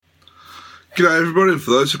G'day everybody, and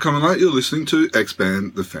for those who are coming late, you're listening to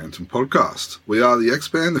Expand the Phantom Podcast. We are the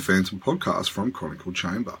Expand the Phantom Podcast from Chronicle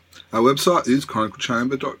Chamber. Our website is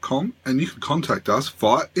chroniclechamber.com, and you can contact us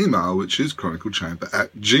via email, which is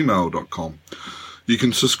chroniclechamber@gmail.com. You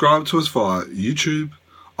can subscribe to us via YouTube,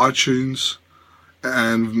 iTunes,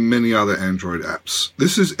 and many other Android apps.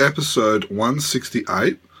 This is episode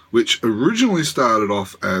 168, which originally started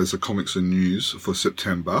off as a comics and news for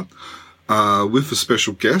September, with a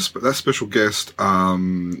special guest, but that special guest,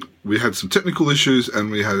 we had some technical issues and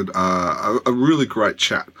we had a really great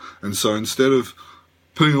chat. And so instead of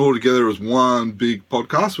putting it all together as one big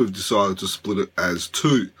podcast, we've decided to split it as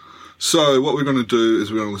two. So what we're going to do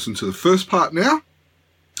is we're going to listen to the first part now,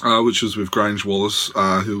 which is with Grange Wallace,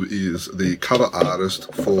 who is the cover artist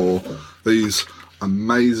for these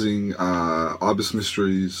amazing Ibis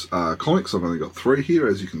Mysteries comics. I've only got 3 here,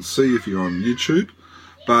 as you can see if you're on YouTube.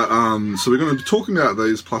 But so we're going to be talking about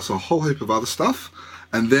these plus a whole heap of other stuff,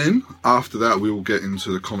 and then after that we will get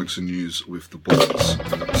into the comics and news with the boys.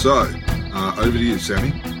 So over to you,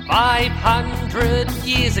 Sammy. 500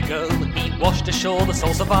 years ago he washed ashore the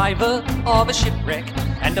sole survivor of a shipwreck,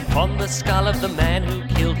 and upon the skull of the man who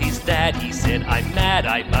killed his dad he said, "I'm mad,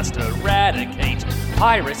 I must eradicate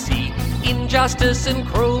piracy, injustice and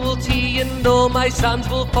cruelty, and all my sons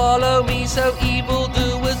will follow me, so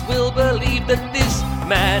evildoers will believe that this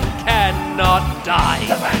man cannot die."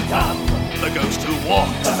 The Phantom! The ghost who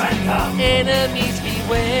walks. The Phantom! Enemies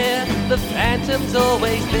beware, the Phantom's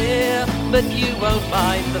always there, but you won't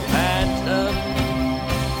find the Phantom.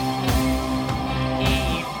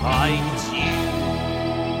 He finds you.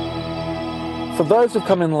 For those who've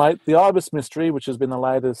come in late, the Ibis Mystery, which has been the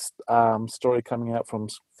latest story coming out from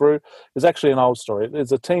Frew, is actually an old story.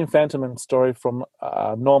 It's a Teen Phantom story from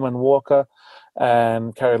Norman Walker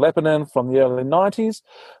and Carrie Lepinen from the early 90s.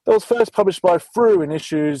 That was first published by Frew in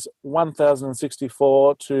issues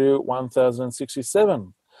 1064 to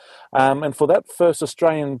 1067. And for that first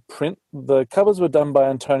Australian print, the covers were done by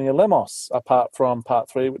Antonia Lemos, apart from Part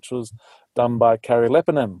 3, which was done by Carrie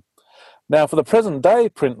Lepinen. Now, for the present-day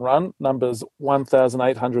print run, numbers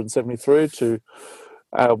 1873 to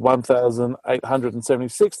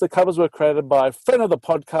 1876, the covers were created by a friend of the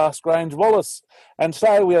podcast, Grange Wallace. And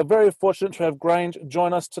today we are very fortunate to have Grange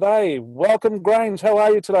join us today. Welcome, Grange. How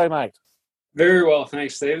are you today, mate? Very well,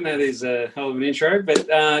 thanks, Stephen. That is a hell of an intro. But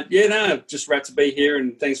just rapt to be here,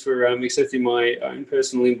 and thanks for accepting my own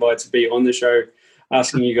personal invite to be on the show,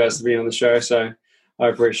 asking you guys to be on the show. So I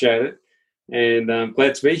appreciate it. And I'm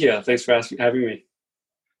glad to be here. Thanks for having me.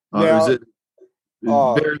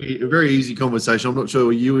 Very easy conversation. I'm not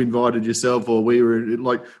sure you invited yourself or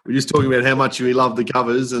we're just talking about how much we love the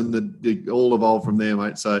covers, and it all evolved from there,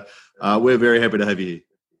 mate. So we're very happy to have you here.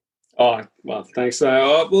 Oh, well, thanks.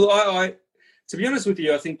 I to be honest with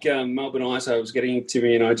you, I think Melbourne ISO was getting to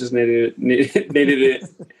me, and I just needed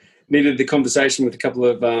the conversation with a couple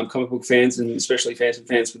of comic book fans, and especially Phantom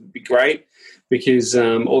fans would be great, because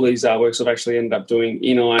all these artworks I've actually ended up doing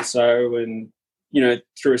in ISO, and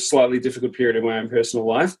through a slightly difficult period in my own personal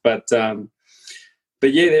life. But yeah,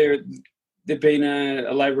 they've been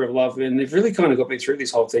a labour of love, and they've really kind of got me through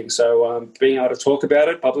this whole thing. So being able to talk about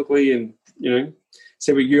it publicly and,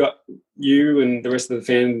 see what you and the rest of the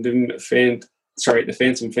Phantom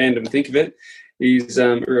fandom think of it is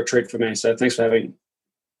a real treat for me. So thanks for having me.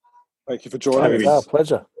 Thank you for joining me. Our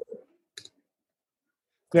pleasure.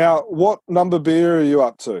 Now, what number beer are you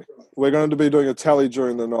up to? We're going to be doing a tally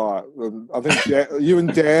during the night. I think you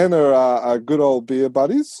and Dan are good old beer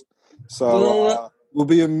buddies. So we'll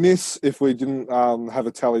be amiss if we didn't have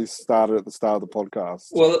a tally started at the start of the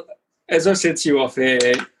podcast. Well, as I said to you off air,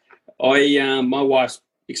 my wife's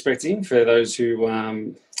expecting, for those who are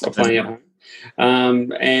playing at home,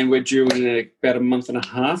 and we're due in about a month and a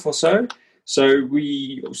half or so. So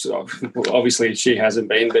obviously she hasn't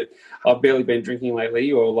been, but I've barely been drinking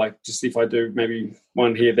lately, or just if I do, maybe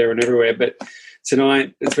one here, there and everywhere. But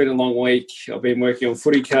tonight, it's been a long week. I've been working on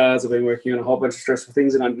footy cards. I've been working on a whole bunch of stressful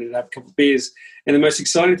things, and I needed to have a couple of beers. And the most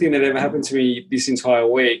exciting thing that ever happened to me this entire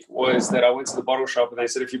week was that I went to the bottle shop, and they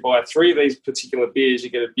said, if you buy 3 of these particular beers, you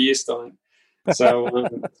get a beer stein. So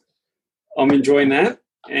I'm enjoying that.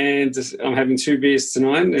 And I'm having 2 beers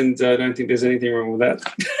tonight, and I don't think there's anything wrong with that.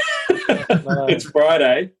 It's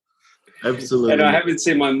Friday. Absolutely. And I haven't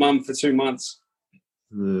seen my mum for 2 months.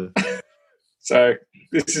 Yeah. So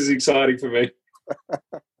this is exciting for me.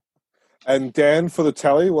 And Dan, for the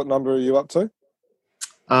tally, what number are you up to?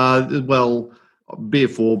 Well, beer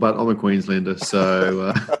 4, but I'm a Queenslander,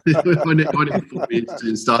 so I need 4 beers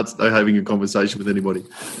to start having a conversation with anybody.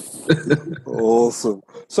 Awesome.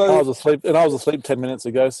 So I was asleep 10 minutes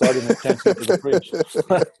ago, so I didn't have a chance to get to the fridge.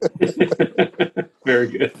 Very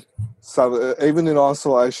good. So even in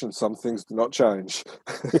isolation, some things do not change.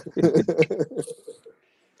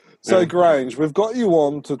 So Grange, we've got you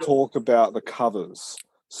on to talk about the covers.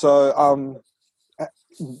 So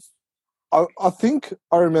I think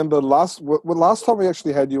I remember last time we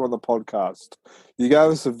actually had you on the podcast, you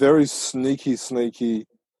gave us a very sneaky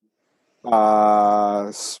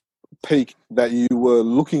peek that you were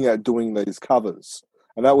looking at doing these covers.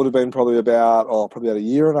 And that would have been probably about a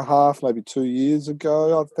year and a half, maybe 2 years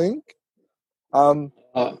ago, I think. I don't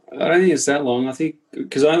think it's that long. I think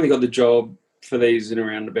because I only got the job for these in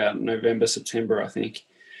around about November, September, I think,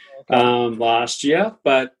 last year.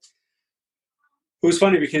 But it was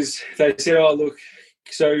funny because they said, "Oh, look."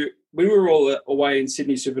 So when we were all away in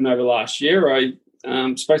Sydney Supernova last year, I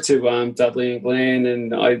spoke to Dudley and Glenn,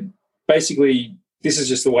 and I basically, this is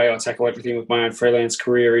just the way I tackle everything with my own freelance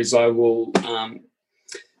career. Is I will.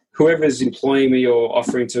 Whoever's employing me or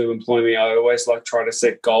offering to employ me, I always try to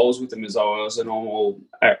set goals with them as though I was a normal,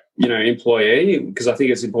 employee, because I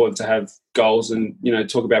think it's important to have goals and,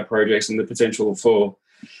 talk about projects and the potential for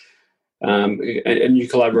a new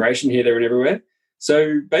collaboration here, there and everywhere.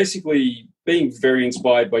 So basically being very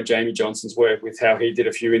inspired by Jamie Johnson's work with how he did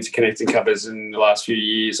a few interconnecting covers in the last few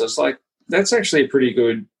years, I was like, that's actually a pretty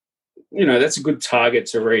good, that's a good target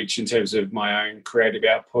to reach in terms of my own creative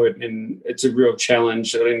output. And it's a real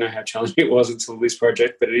challenge. I didn't know how challenging it was until this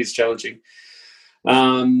project, but it is challenging.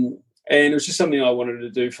 And it was just something I wanted to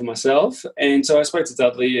do for myself. And so I spoke to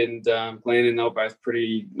Dudley and Glenn, and they were both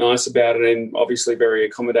pretty nice about it and obviously very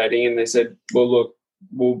accommodating. And they said, well, look,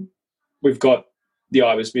 we've got the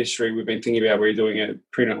Ibis Mystery. We've been thinking about redoing a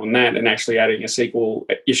print on that and actually adding a sequel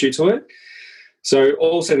issue to it. So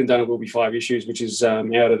all said and done, it will be 5 issues, which is out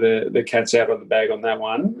of the cat's out of the bag on that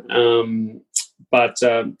one. But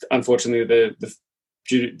unfortunately,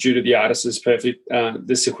 due to the artist's perfect,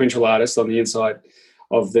 the sequential artist on the inside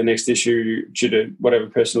of the next issue, due to whatever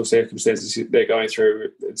personal circumstances they're going through,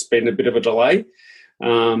 it's been a bit of a delay.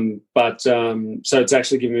 So it's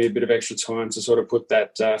actually given me a bit of extra time to sort of put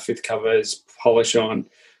that fifth cover's polish on.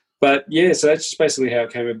 But yeah, so that's just basically how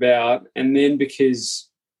it came about. And then because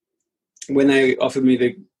when they offered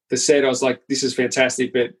me the set, I was like, this is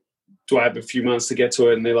fantastic, but do I have a few months to get to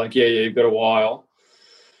it? And they're like, yeah, you've got a while,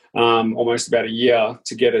 almost about a year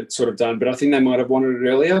to get it sort of done. But I think they might have wanted it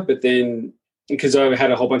earlier. But then because I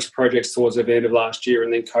had a whole bunch of projects towards the end of last year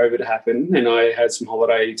and then COVID happened and I had some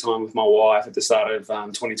holiday time with my wife at the start of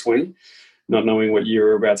 2020, not knowing what year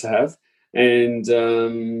we were about to have. And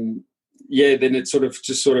then it sort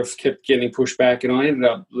of kept getting pushed back, and I ended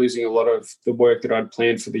up losing a lot of the work that I'd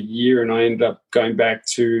planned for the year, and I ended up going back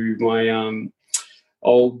to my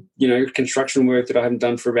old, construction work that I haven't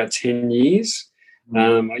done for about 10 years.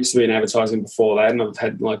 I used to be in advertising before that, and I've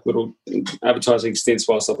had little advertising stints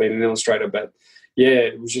whilst I've been an illustrator. But yeah,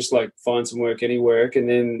 it was just find some work, any work. And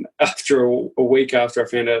then after a week after I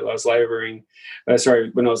found out I was labouring, when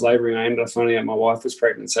I was labouring, I ended up finding out my wife was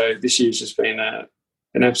pregnant. So this year's just been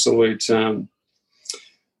an absolute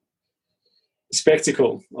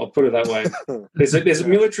spectacle. I'll put it that way. There's a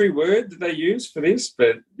military word that they use for this,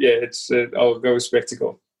 but yeah, I'll go with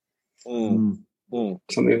spectacle.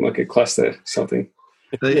 Something like a cluster, something.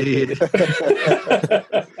 Yeah,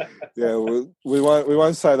 we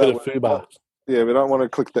won't say that. Fubar. Yeah, we don't want to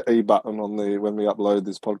click the E button when we upload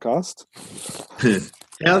this podcast.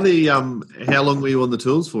 How long were you on the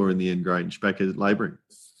tools for in the end, Grange, back at labouring?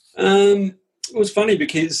 It was funny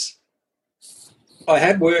because I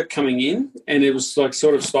had work coming in and it was sort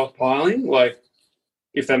of stockpiling,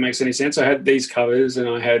 if that makes any sense. I had these covers and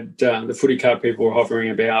I had the footy card people were hovering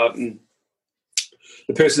about, and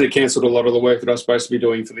the person that cancelled a lot of the work that I was supposed to be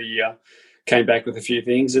doing for the year came back with a few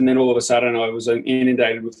things, and then all of a sudden I was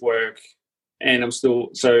inundated with work, and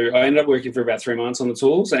so I ended up working for about 3 months on the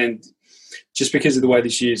tools, and just because of the way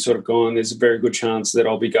this year's sort of gone, there's a very good chance that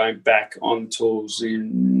I'll be going back on tools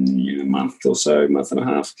in a month or so, month and a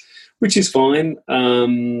half, which is fine.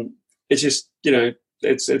 It's just,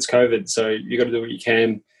 it's COVID, so you got to do what you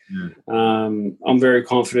can. Yeah. I'm very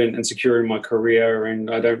confident and secure in my career, and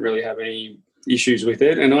I don't really have any issues with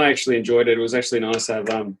it, and I actually enjoyed it. It was actually nice to have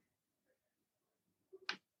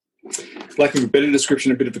like a better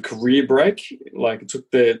description, a bit of a career break. It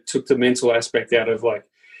took the mental aspect out of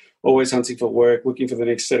always hunting for work, looking for the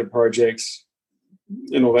next set of projects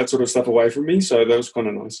and all that sort of stuff away from me. So that was kind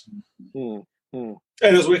of nice. And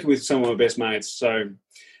I was working with some of my best mates, so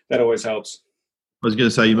that always helps. I was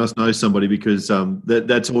going to say, you must know somebody, because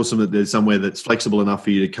that's awesome that there's somewhere that's flexible enough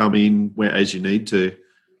for you to come in as you need to.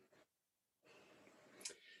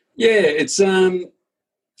 Yeah, it's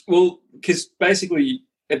because basically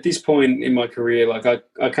at this point in my career, I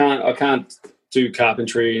can't do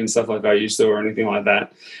carpentry and stuff like I used to or anything like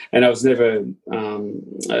that. And I was never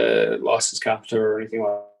a licensed carpenter or anything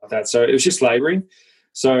like that. So it was just labouring.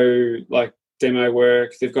 So like demo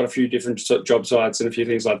work, they've got a few different job sites and a few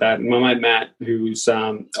things like that. And my mate Matt, who's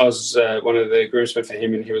I was one of the groomsmen for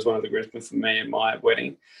him and he was one of the groomsmen for me at my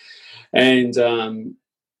wedding. And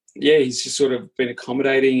he's just sort of been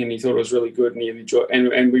accommodating and he thought it was really good and he enjoyed,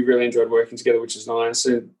 and we really enjoyed working together, which is nice.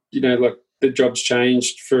 And, like the job's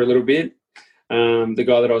changed for a little bit. The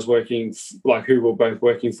guy that I was working, who we're both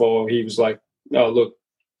working for, he was like, oh, look,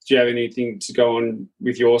 do you have anything to go on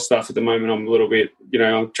with your stuff at the moment? I'm a little bit,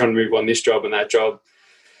 I'm trying to move on this job and that job.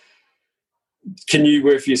 Can you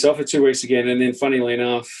work for yourself for 2 weeks again? And then funnily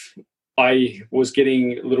enough, I was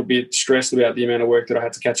getting a little bit stressed about the amount of work that I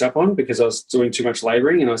had to catch up on because I was doing too much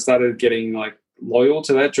labouring and I started getting loyal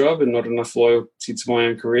to that job and not enough loyalty to my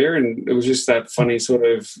own career. And it was just that funny sort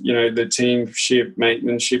of, the teamship,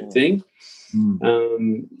 matemanship thing. I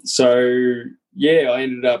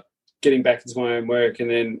ended up getting back into my own work. And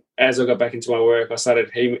then as I got back into my work, I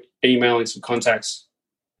started emailing some contacts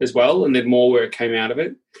as well. And then more work came out of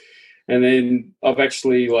it. And then I've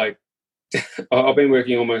actually I've been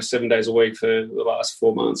working almost 7 days a week for the last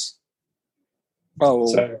 4 months. Oh, well,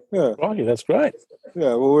 so, yeah. Right, that's great.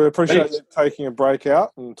 Yeah, well, we appreciate you taking a break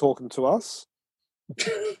out and talking to us.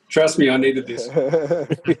 Trust me, I needed this.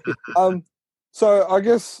 So I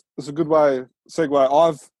guess it's a good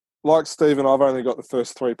segue. Like Stephen, I've only got the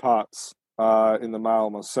first 3 parts in the mail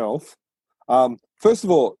myself. First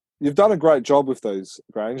of all, you've done a great job with these,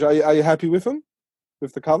 Grange. Are you happy with them,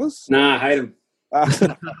 with the covers? Nah, I hate them.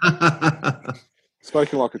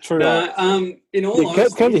 Spoken like a true. In all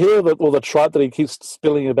honesty, can't you hear all the tripe that he keeps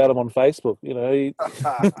spilling about him on Facebook? what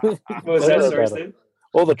was that, sorry, Steve?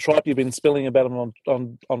 All the tripe you've been spilling about him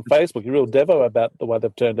on Facebook. You're real devo about the way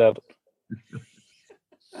they've turned out.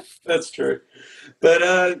 That's true. But,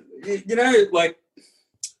 I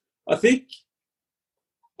think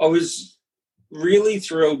I was really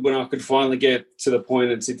thrilled when I could finally get to the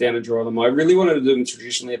point and sit down and draw them. I really wanted to do them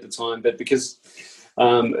traditionally at the time, but because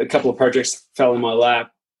a couple of projects fell in my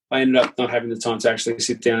lap, I ended up not having the time to actually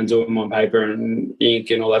sit down and do them on paper and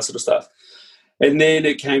ink and all that sort of stuff. And then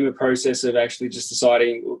it came a process of actually just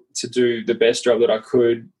deciding to do the best job that I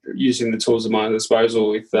could using the tools at my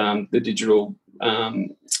disposal with the digital,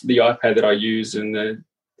 the iPad that I use and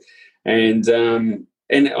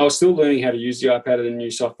I was still learning how to use the iPad and the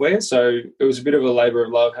new software. So it was a bit of a labour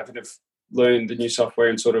of love having to learn the new software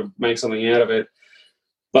and sort of make something out of it.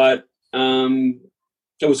 But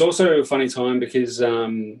it was also a funny time because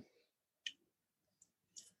my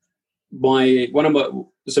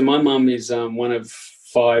mum is one of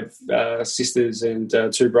 5 sisters and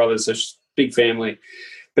 2 brothers, so she's a big family,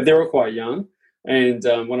 but they're all quite young. And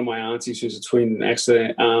one of my aunties, who's a twin,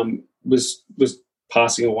 actually was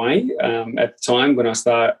passing away at the time when I was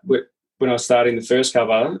starting the first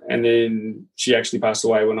cover, and then she actually passed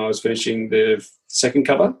away when I was finishing the second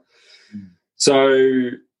cover.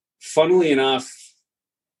 So, funnily enough,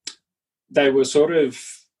 they were sort of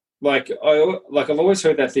I've always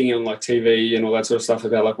heard that thing on TV and all that sort of stuff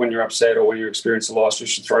about when you're upset or when you experience a loss, you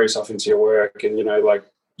should throw yourself into your work and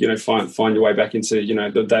find your way back into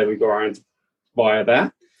the daily grind via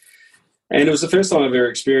that. And it was the first time I've ever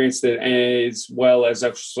experienced it, as well as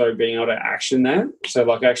also being able to action that. So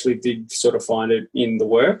I actually did sort of find it in the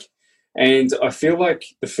work. And I feel like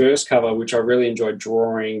the first cover, which I really enjoyed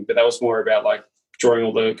drawing, but that was more about drawing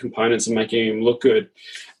all the components and making them look good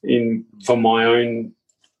for my own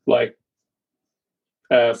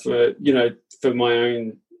for my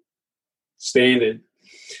own standard.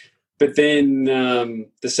 But then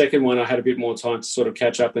the second one I had a bit more time to sort of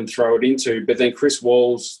catch up and throw it into. But then Chris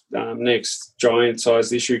Wall's next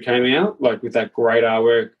giant-sized issue came out, with that great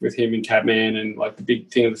artwork with him and Catman and the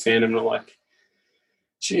big thing of the fandom. And I'm like,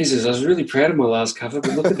 Jesus, I was really proud of my last cover,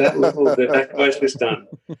 but look at that level that guy's just done.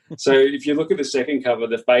 So if you look at the second cover,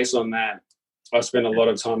 the face on that, I spent a lot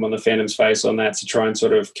of time on the fandom's face on that to try and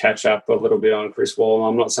sort of catch up a little bit on Chris Wall.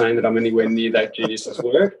 I'm not saying that I'm anywhere near that genius's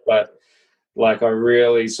work, but I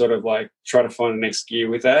really sort of try to find the next gear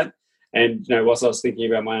with that. And, whilst I was thinking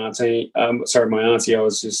about my auntie, I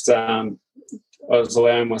was just, I was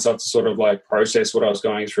allowing myself to sort of process what I was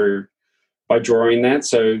going through by drawing that.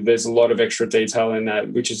 So there's a lot of extra detail in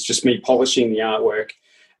that, which is just me polishing the artwork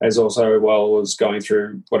as also well as going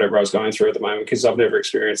through whatever I was going through at the moment, because I've never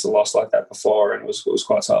experienced a loss like that before, and it was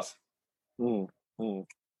quite tough. Nice.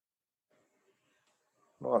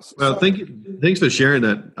 Well, thanks for sharing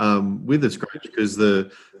that with us, Grange, because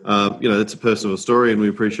that's a personal story, and we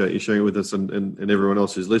appreciate you sharing it with us and everyone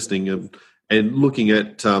else who's listening. And looking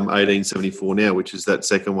at 1874 now, which is that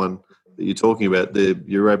second one that you're talking about,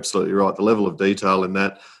 you're absolutely right. The level of detail in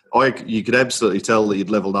that, you could absolutely tell that you'd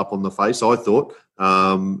leveled up on the face. I thought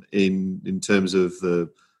in terms of the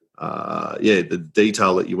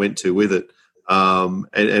detail that you went to with it,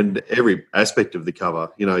 and every aspect of the cover,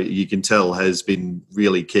 you can tell has been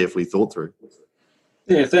really carefully thought through.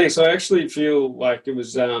 Yeah, thanks. I actually feel like it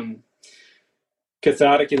was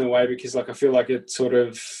cathartic in a way, because like I feel like it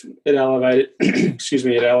elevated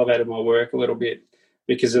it elevated my work a little bit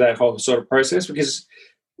because of that whole sort of process. Because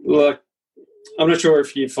like I'm not sure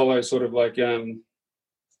if you follow sort of like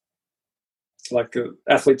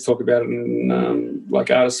athletes talk about it and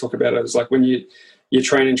like artists talk about it. It's like when you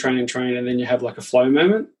train and then you have like a flow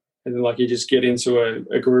moment, and then like you just get into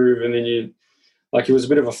a groove, and then it was a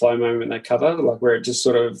bit of a flow moment in that cover, like where it just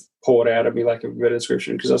sort of poured out at me like a better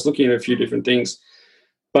description, because I was looking at a few different things.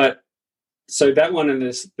 But so that one and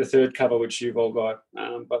the third cover, which you've all got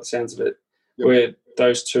by the sounds of it, were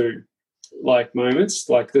those two like moments.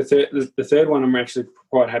 Like the third one I'm actually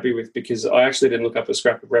quite happy with, because I actually didn't look up a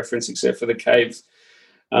scrap of reference except for the cave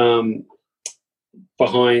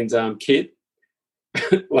behind Kit.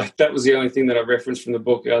 Like that was the only thing that I referenced from the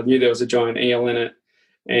book. I knew there was a giant eel in it,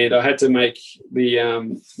 and I had to make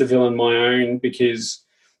the villain my own because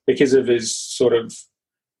of his sort of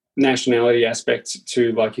nationality aspect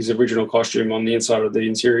to like his original costume on the inside of the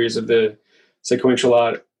interiors of the sequential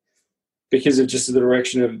art, because of just the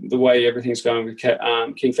direction of the way everything's going with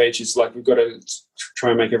King Features. Like we've got to try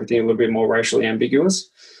and make everything a little bit more racially ambiguous.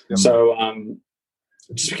 Yep. So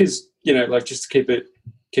just because, like just to keep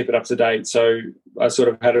it up to date. So I sort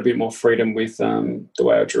of had a bit more freedom with the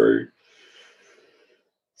way I drew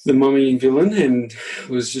the mummy villain, and it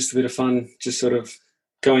was just a bit of fun just sort of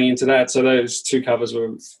going into that. So those two covers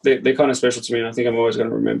they're kind of special to me, and I think I'm always going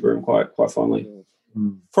to remember them quite fondly.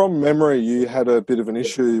 From memory, you had a bit of an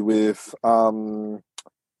issue with one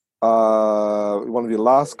of your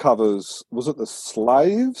last covers. Was it the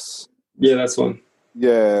Slaves? Yeah, that's one.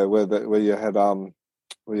 Yeah, where you had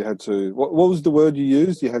to. What was the word you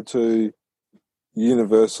used? You had to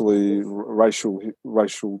universally racial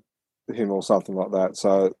him or something like that.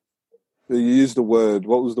 So you used the word.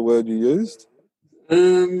 What was the word you used?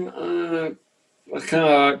 To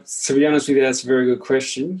be honest with you, that's a very good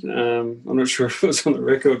question. I'm not sure if it was on the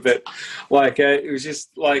record, but it was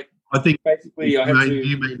just like, I think basically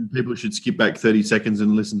you mean people should skip back 30 seconds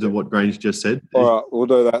and listen to what Grange just said. All right, we'll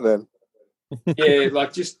do that then. Yeah,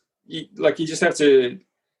 you just have to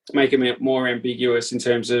make it more ambiguous in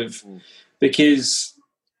terms of, because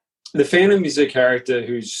the Phantom is a character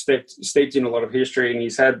who's steeped in a lot of history, and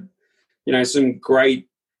he's had, some great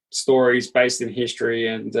stories based in history,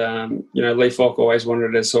 and Lee Falk always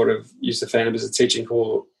wanted to sort of use the Phantom as a teaching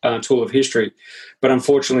tool of history, but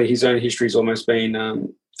unfortunately his own history has almost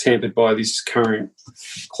been tampered by this current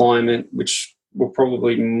climate, which will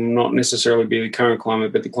probably not necessarily be the current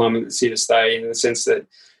climate, but the climate that's here to stay, in the sense that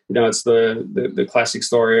it's the classic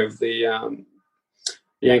story of the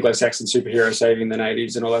Anglo-Saxon superhero saving the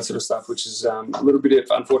natives and all that sort of stuff, which is a little bit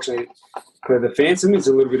of, unfortunately for the Phantom, it's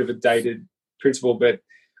a little bit of a dated principle. But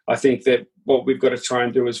I think that what we've got to try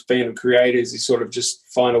and do as Phantom creators is sort of just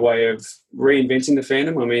find a way of reinventing the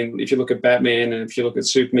Phantom. I mean, if you look at Batman, and if you look at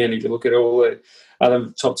Superman, if you look at all the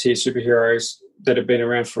other top-tier superheroes that have been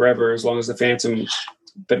around forever, as long as the Phantom,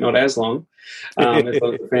 but not as long as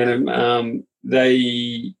the Phantom,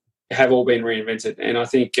 they have all been reinvented. And I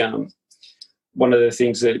think one of the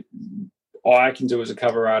things that I can do as a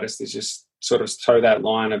cover artist is just sort of toe that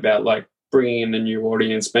line about like bringing in a new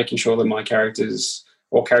audience, making sure that my characters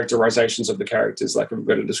or characterizations of the characters, like a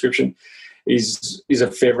better description, is a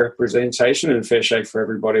fair representation and a fair shake for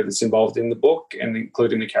everybody that's involved in the book, and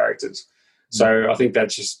including the characters. So I think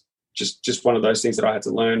that's just one of those things that I had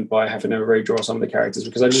to learn by having to redraw some of the characters,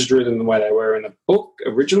 because I just drew them the way they were in the book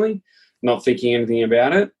originally, not thinking anything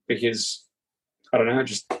about it, because I don't know, I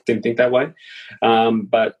just didn't think that way.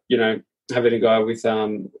 But having a guy with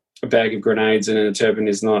a bag of grenades and a turban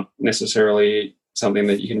is not necessarily something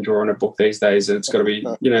that you can draw in a book these days. And it's got to be,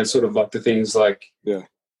 sort of like the things like,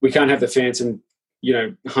 we can't have the Phantom,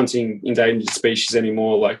 hunting endangered species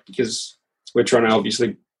anymore, like, because we're trying to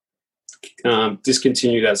obviously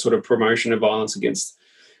discontinue that sort of promotion of violence against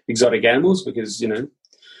exotic animals, because,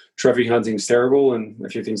 trophy hunting is terrible and a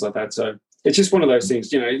few things like that. So it's just one of those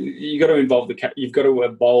things, you got to involve you've got to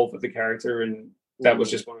evolve with the character. And that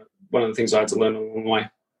was just one of the things I had to learn along the way.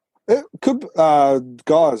 It could,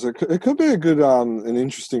 guys, it could be a good, an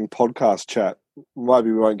interesting podcast chat.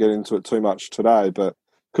 Maybe we won't get into it too much today, but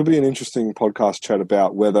could be an interesting podcast chat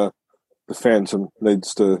about whether the Phantom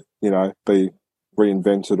needs to, be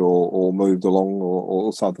reinvented or moved along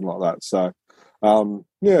or something like that. So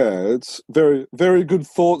Yeah, it's very, very good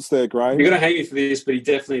thoughts there, Grange. You're going to hate me for this, but he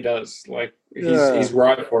definitely does. Like, he's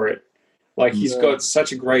right for it. Like, he's got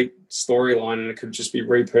such a great storyline, and it could just be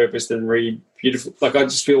repurposed and beautiful. Like, I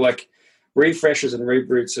just feel like refreshes and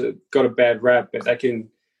reboots have got a bad rap, but they can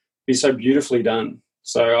be so beautifully done.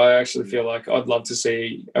 So I actually feel like I'd love to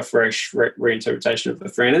see a fresh reinterpretation of the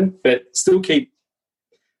Frannon, but still keep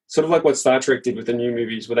sort of like what Star Trek did with the new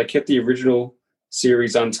movies, where they kept the original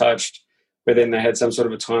series untouched, but then they had some sort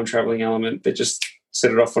of a time traveling element that just set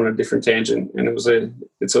it off on a different tangent, and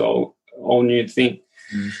it's an all new thing.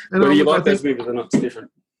 And whether you like those movies or not, it's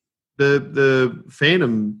different. The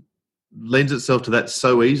Phantom lends itself to that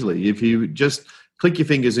so easily. If you just click your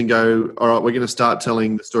fingers and go, all right, we're going to start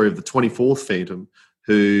telling the story of the 24th Phantom,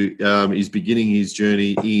 who is beginning his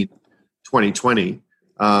journey in 2020,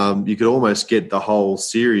 you could almost get the whole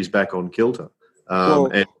series back on kilter.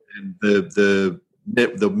 And the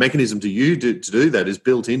mechanism to do that is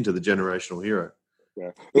built into the generational hero.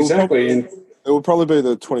 Yeah, exactly. It will probably be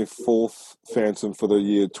the 24th Phantom for the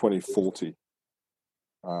year 2040. It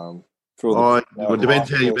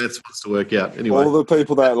depends how your maths wants to work out. Anyway, all the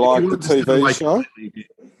people that like the TV show.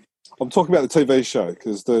 I'm talking about the TV show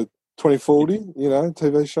because the 2040,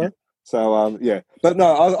 TV show. So but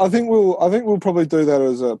no, I think we'll probably do that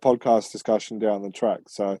as a podcast discussion down the track.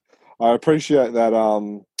 So I appreciate that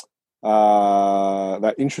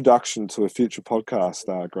that introduction to a future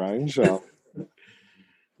podcast, Grange.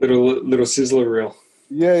 little sizzler reel.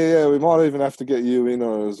 Yeah, we might even have to get you in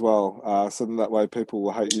on it as well, so that way people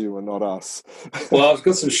will hate you and not us. Well, I've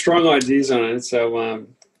got some strong ideas on it, so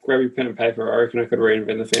grab your pen and paper. I reckon I could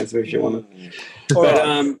reinvent the Phantom if you want to.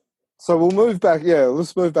 Right. So we'll move back. Yeah,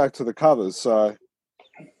 let's move back to the covers. So,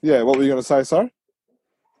 yeah, what were you going to say, sorry?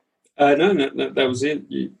 No, that was it.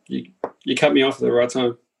 You cut me off at the right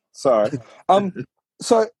time. Sorry.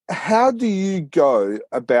 So how do you go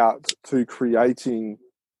about to creating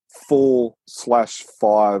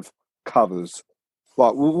 4/5 covers?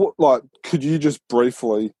 Like, could you just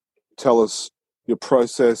briefly tell us your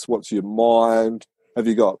process? What's your mind? Have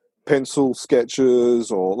you got pencil sketches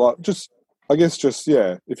or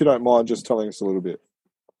if you don't mind just telling us a little bit.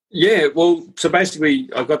 Yeah, well, so basically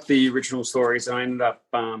I got the original stories and I ended up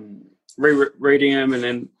rereading them and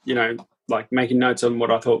then, like making notes on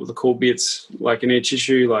what I thought were the cool bits, like in each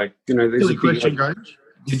issue, like, there's a question, Grange.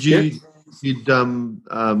 Did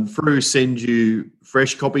Frew send you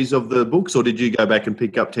fresh copies of the books, or did you go back and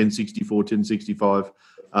pick up 1064, 1065,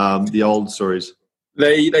 the old stories?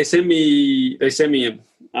 They sent me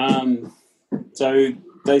them. So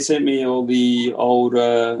they sent me all the old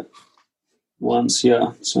ones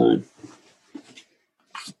here. So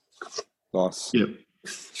nice. Yep.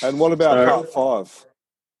 And what about part 5?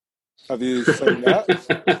 Have you seen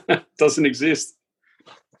that? Doesn't exist.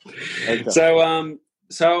 Okay. So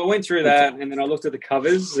I went through that and then I looked at the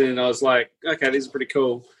covers and I was like, okay, this is pretty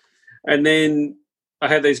cool. And then I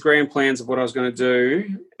had these grand plans of what I was going to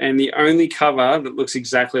do, and the only cover that looks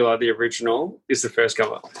exactly like the original is the first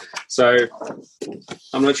cover. So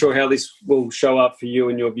I'm not sure how this will show up for you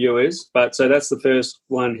and your viewers, but so that's the first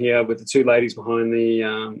one here with the two ladies behind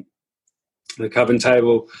the coven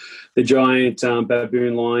table, the giant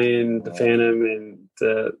baboon lion, the Phantom, and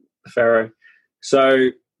the Pharaoh. So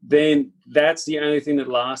then that's the only thing that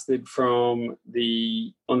lasted from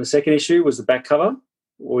on the second issue was the back cover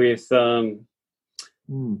with the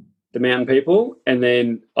mountain people, and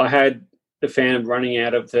then I had the Phantom running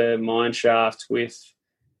out of the mine shaft with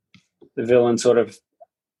the villain sort of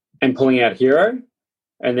and pulling out Hero,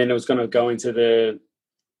 and then it was going to go into the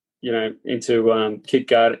the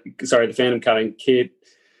Phantom cutting Kit,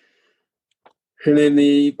 and then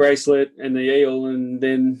the bracelet and the eel, and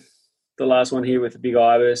then the last one here with the big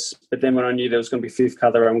ibis. But then when I knew there was going to be fifth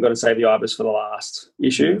cover, I'm going to save the ibis for the last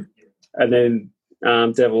issue, and then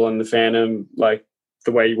Devil and the Phantom like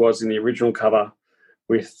the way he was in the original cover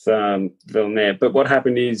with the villain there. But what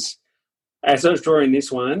happened is, as I was drawing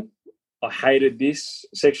this one, I hated this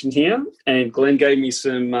section here, and Glenn gave me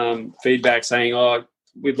some feedback saying,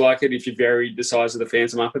 we'd like it if you varied the size of the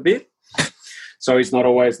Phantom up a bit. So he's not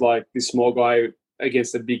always like this small guy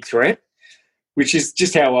against a big threat, which is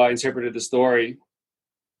just how I interpreted the story.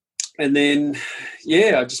 And then,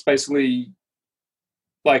 I just basically,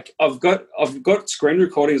 like, I've got screen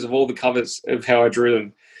recordings of all the covers of how I drew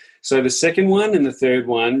them. So the second one and the third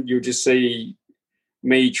one, you'll just see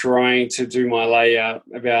me trying to do my layout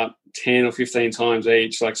about 10 or 15 times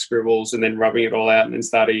each, like scribbles, and then rubbing it all out and then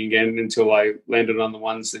starting again until I landed on the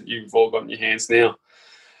ones that you've all got in your hands now.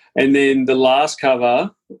 And then the last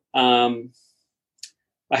cover, I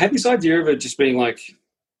had this idea of it just being like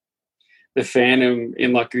the Phantom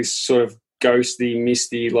in like this sort of ghostly,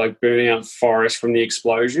 misty, like burnout forest from the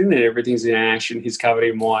explosion, and everything's in ash, and he's covered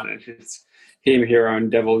in white, and it's him, Hero,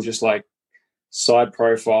 and Devil just like side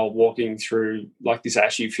profile walking through like this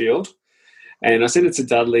ashy field. And I sent it to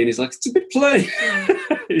Dudley, and he's like, "It's a bit plain."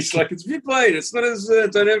 He's like, "It's a bit plain. It's not as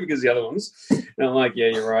dynamic as the other ones." And I'm like, "Yeah,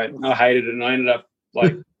 you're right." I hated it, and I ended up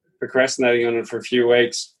like procrastinating on it for a few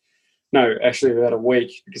weeks. No, actually about a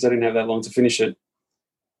week, because I didn't have that long to finish it.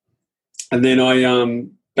 And then I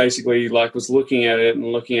basically like was looking at it, and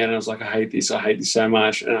I was like, I hate this so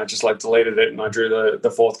much, and I just like deleted it, and I drew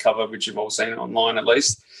the fourth cover, which you've all seen online at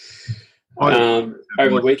least, over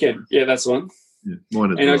the weekend. Yeah, that's the one. Yeah,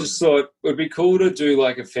 mine and I just thought it would be cool to do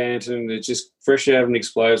like a Phantom that just fresh out of an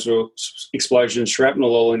explosion,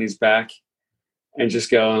 shrapnel all in his back, and just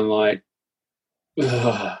going like,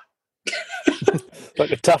 ugh. Like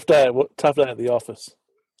a tough day at the office.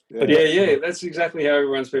 Yeah, that's exactly how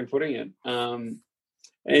everyone's been putting it. And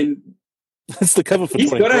that's the cover for. He's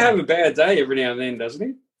got to have a bad day every now and then, doesn't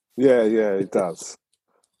he? Yeah, he does.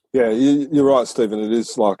 Yeah, you're right, Stephen. It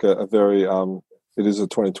is like a very it is a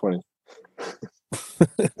 2020.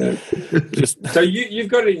 So you've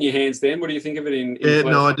got it in your hands, Dan. What do you think of it in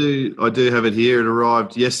no, I do have it here. It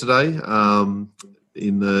arrived yesterday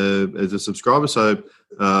as a subscriber, so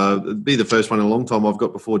it'd be the first one in a long time I've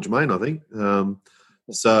got before Jermaine, I think.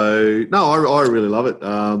 So no, I really love it.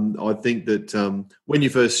 I think that when you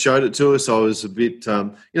first showed it to us, I was a bit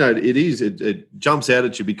it jumps out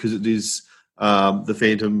at you because it is the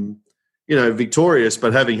Phantom, victorious,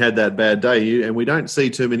 but having had that bad day, and we don't see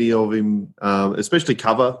too many of him, especially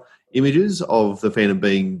cover images of the Phantom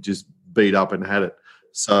being just beat up and had it.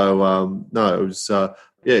 So no, it was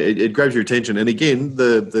it grabs your attention, and again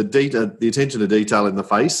the attention to detail in the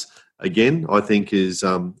face again I think is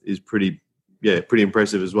pretty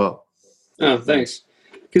impressive as well. Oh, thanks.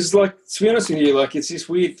 Because like to be honest with you, like it's this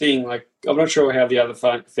weird thing. Like I'm not sure how the other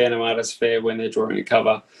Phantom artists fare when they're drawing a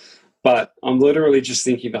cover. But I'm literally just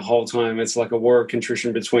thinking the whole time it's like a war of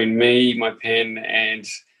contrition between me, my pen, and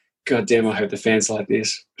God damn, I hope the fans like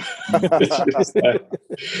this.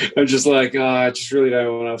 I'm just like, I just really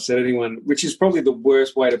don't want to upset anyone, which is probably the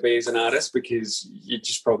worst way to be as an artist because you're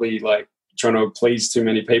just probably like trying to please too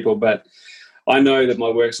many people. But I know that my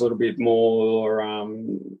work's a little bit more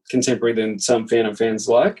contemporary than some Phantom fans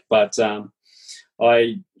like. But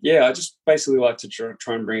I just basically like to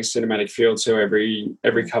try and bring a cinematic feel to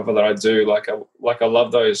every cover that I do. Like I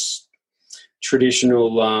love those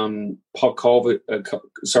traditional pop culture,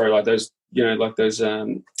 like those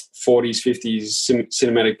 40s, 50s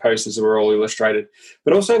cinematic posters that were all illustrated,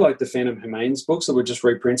 but also like the Phantom Humanes books that were just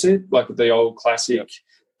reprinted, like the old classic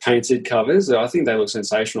painted covers. I think they look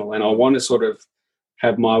sensational, and I want to sort of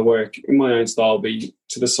have my work in my own style be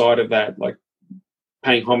to the side of that, like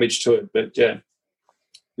paying homage to it. But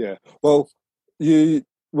yeah. Well, you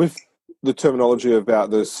with the terminology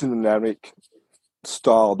about the cinematic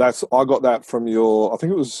style, I got that from I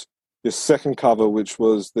think it was your second cover, which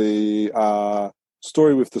was the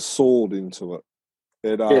story with the sword into it.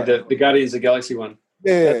 The Guardians of the Galaxy one.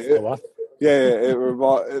 Yeah,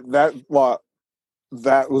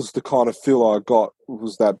 that was the kind of feel I got.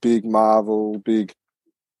 Was that big Marvel, big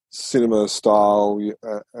cinema style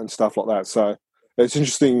and stuff like that. So it's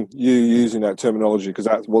interesting you using that terminology because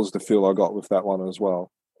that was the feel I got with that one as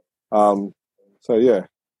well. So yeah.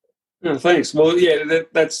 Oh, thanks. Well, yeah,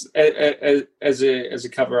 that's as a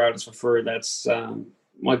cover artist for Fru, that's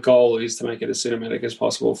my goal is to make it as cinematic as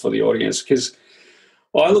possible for the audience, because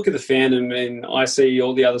I look at the fandom and I see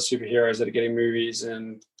all the other superheroes that are getting movies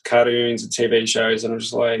and cartoons and TV shows, and I'm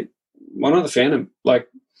just like, why not the Phantom? Like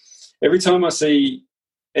every time I see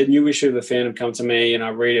a new issue of the Phantom come to me and I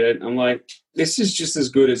read it, I'm like, this is just as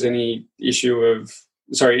good as any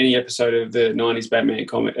episode of the 90s Batman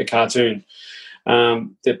comic, a cartoon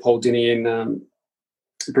that Paul Dini and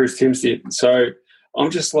Bruce Timm did. So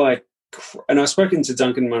I'm just like, and I've spoken to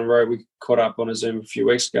Duncan Munro, we caught up on a Zoom a few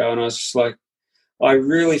weeks ago, and I was just like, I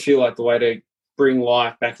really feel like the way to bring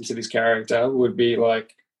life back into this character would be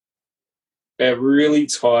like a really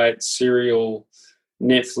tight serial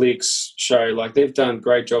Netflix show. Like they've done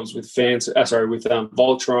great jobs with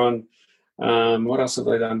Voltron. What else have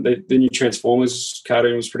they done? The new Transformers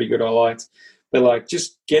cartoon was pretty good. I liked. But like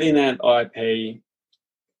just getting that IP,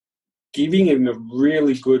 giving him a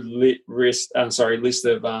really good list of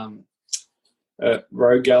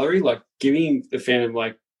rogue gallery, like giving the Phantom,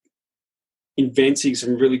 like inventing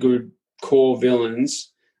some really good core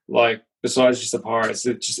villains, like besides just the pirates,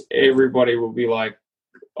 that just everybody will be like,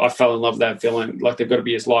 I fell in love with that villain. Like they've got to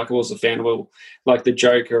be as likable as the Phantom, like the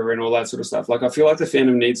Joker and all that sort of stuff. Like I feel like the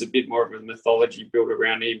Phantom needs a bit more of a mythology built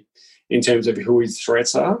around him in terms of who his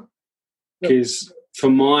threats are. Because for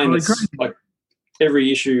mine, I it's agree. like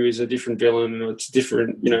every issue is a different villain, and it's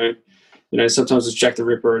different. Sometimes it's Jack the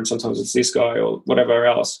Ripper, and sometimes it's this guy or whatever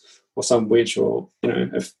else, or some witch, or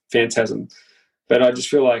a phantasm. But I just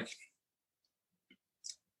feel like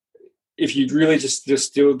if you'd really just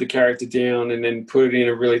distilled the character down and then put it in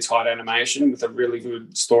a really tight animation with a really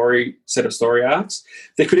good set of story arcs,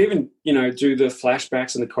 they could even, do the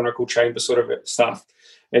flashbacks and the Chronicle Chamber sort of stuff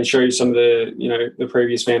and show you some of the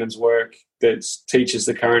previous Phantom's work that teaches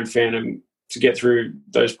the current Phantom to get through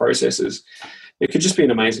those processes. It could just be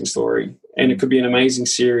an amazing story, and it could be an amazing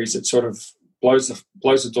series that sort of blows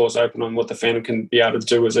the doors open on what the Phantom can be able to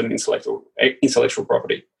do as an intellectual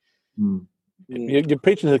property. Mm. You're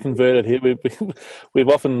preaching to the converted here. We've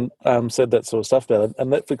often said that sort of stuff about it. A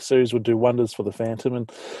Netflix series would do wonders for the Phantom. And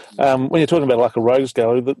when you're talking about like a rogues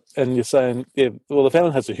gallery, and you're saying, the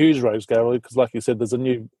Phantom has a huge rogues gallery because, like you said, there's a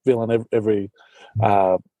new villain every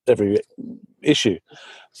issue.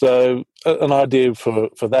 So an idea for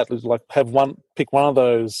that is like pick one of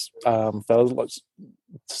those fellas, like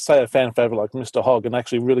say a fan favorite like Mr. Hogg, and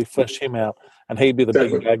actually really flesh him out, and he'd be the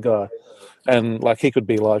big bad guy, and like he could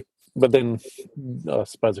be like. But then, I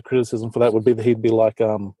suppose a criticism for that would be that he'd be like, he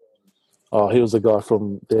was the guy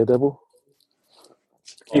from Daredevil.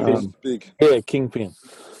 Big. Yeah, Kingpin.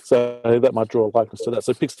 So that might draw a likeness to that.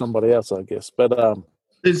 So pick somebody else, I guess. But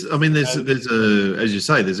there's as you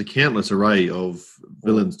say, there's a countless array of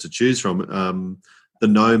villains to choose from. The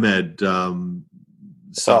Nomad,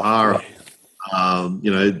 Sahara,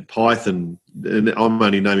 Python, and I'm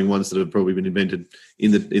only naming ones that have probably been invented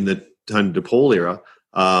in the Tony DePaul era.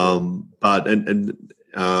 But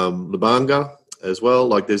Lubanga as well.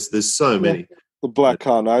 Like there's so many. The Black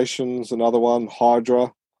Carnations, another one.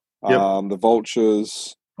 Hydra, the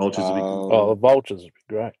Vultures. Vultures. the Vultures would be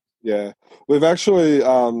great. Yeah, we've actually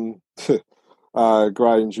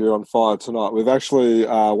Gray and you on fire tonight. We've actually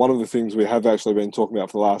one of the things we have actually been talking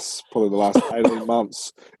about for the last 18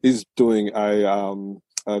 months is doing a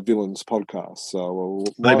villains podcast. So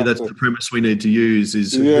maybe that's the premise we need to use.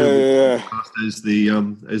 Is as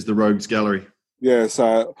the rogues gallery. Yeah.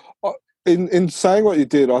 So in saying what you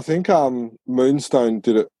did, I think Moonstone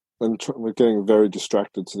did it. And we're getting very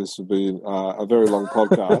distracted, so this would be a very long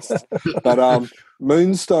podcast. But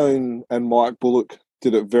Moonstone and Mike Bullock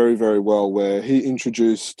did it very, very well, where he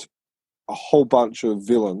introduced a whole bunch of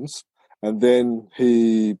villains, and then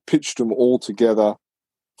he pitched them all together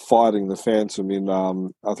fighting the Phantom in,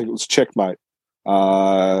 I think it was Checkmate,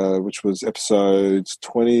 which was episodes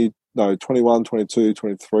 21, 22,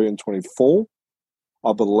 23, and 24.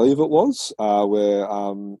 I believe it was, where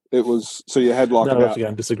it was. So you had like I'm going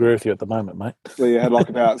to disagree with you at the moment, mate. So you had like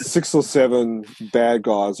about 6 or 7 bad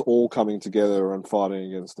guys all coming together and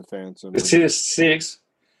fighting against the Phantom. It's just 6.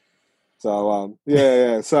 So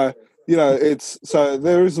So so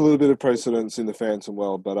there is a little bit of precedence in the Phantom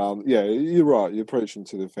world, but you're right. You're preaching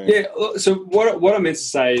to the Phantom. Yeah. So what I meant to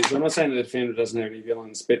say is, I'm not saying that the Phantom doesn't have any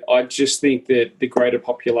villains, but I just think that the greater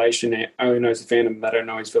population only knows the Phantom, they don't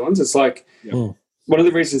know his villains. It's like. Yeah. One of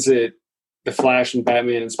the reasons that The Flash and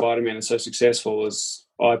Batman and Spider-Man are so successful as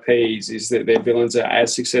IPs is that their villains are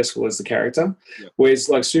as successful as the character. Yeah. Whereas,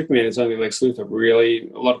 like, Superman is only Lex Luthor, really.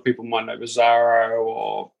 A lot of people might know Bizarro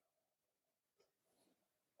or...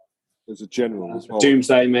 There's a general as well.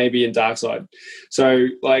 Doomsday, maybe, and Darkseid. So,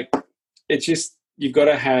 like, it's just... You've got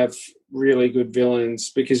to have really good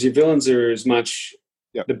villains because your villains are as much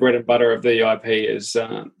the bread and butter of the IP as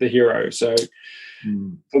the hero. So,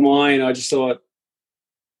 for mine, I just thought...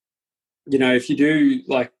 if you do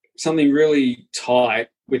like something really tight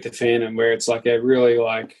with the Phantom where it's like a really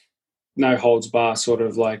like no holds bar sort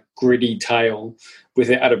of like gritty tale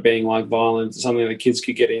without it being like violent, something that kids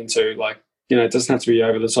could get into, like, it doesn't have to be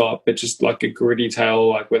over the top, but just like a gritty tale,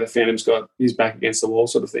 like where the Phantom's got his back against the wall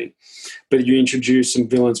sort of thing. But you introduce some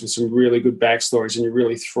villains with some really good backstories and you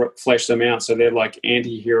really flesh them out. So they're like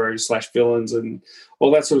anti-heroes / villains and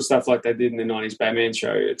all that sort of stuff like they did in the 90s Batman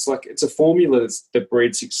show. It's like, it's a formula that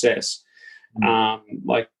breeds success.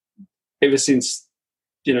 Like ever since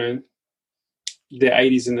the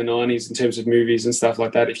 80s and the 90s in terms of movies and stuff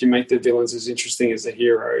like that, if you make the villains as interesting as the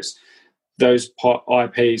heroes, those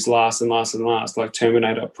IPs last and last and last, like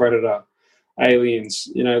Terminator, Predator,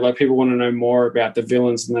 Aliens. Like people want to know more about the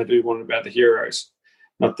villains than they do want about the heroes.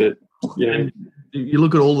 Not that you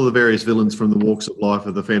look at all of the various villains from the walks of life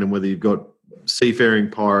of the Phantom, whether you've got seafaring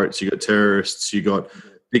pirates, you've got terrorists, you've got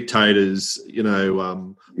dictators,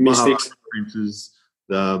 mystics, princes.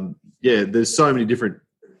 There's so many different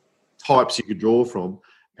types you could draw from,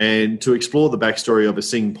 And to explore the backstory of a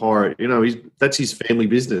Sing pirate, that's his family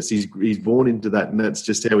business. He's born into that, and that's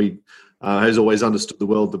just how he has always understood the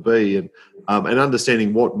world to be, and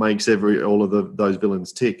understanding what makes all of those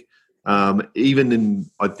villains tick. Even in,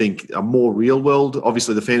 I think, a more real world.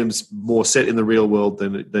 Obviously, the Phantom's more set in the real world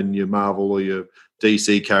than your Marvel or your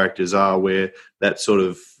DC characters are, where that sort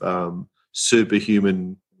of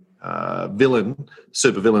superhuman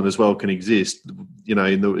super villain as well can exist.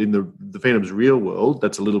 In the Phantom's real world,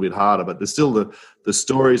 that's a little bit harder, but there's still the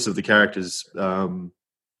stories of the characters, how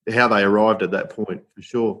they arrived at that point, for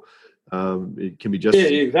sure. It can be just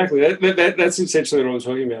exactly. That's essentially what I'm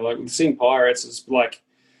talking about. Like with Sing Pirates, it's like,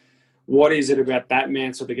 what is it about that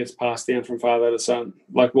mantle that gets passed down from father to son?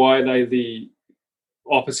 Like, why are they the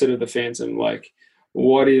opposite of the Phantom? Like,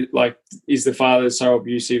 what is the father so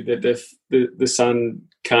abusive that the son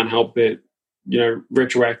can't help but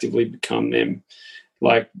retroactively become them?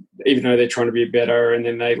 Like, even though they're trying to be better, and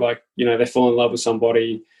then they they fall in love with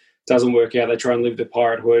somebody, doesn't work out, they try and live the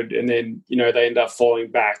piratehood, and then they end up falling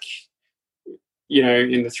back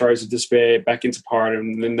in the throes of despair back into pirate,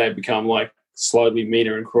 and then they become like slowly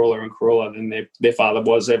meaner and crueler than their father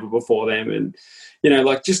was ever before them. And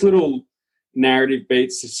just little narrative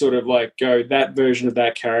beats to sort of like go, that version of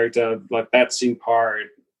that character, like that Sing pirate,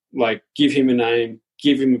 like give him a name,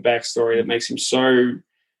 give him a backstory that makes him so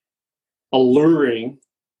alluring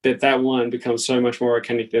that one becomes so much more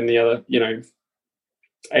iconic than the other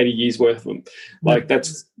 80 years worth of them. Like,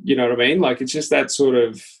 that's, you know what I mean? Like, it's just that sort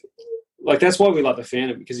of, like, that's why we love the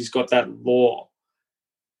Phantom, because he's got that lore.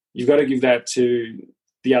 You've got to give that to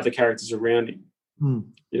the other characters around him.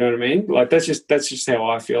 You know what I mean? Like, that's just how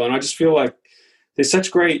I feel. And I just feel like there's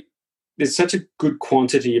such a good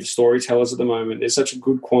quantity of storytellers at the moment. There's such a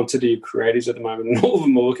good quantity of creatives at the moment, and all of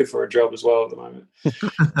them are looking for a job as well at the moment.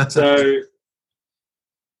 So,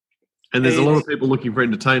 and there's a lot of people looking for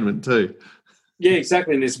entertainment too. Yeah,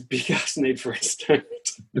 exactly. And there's a big ass need for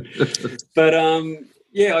entertainment. But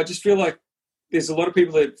I just feel like there's a lot of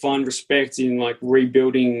people that find respect in like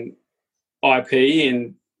rebuilding IP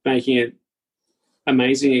and making it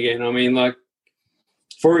amazing again. I mean, like,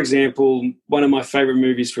 for example, one of my favorite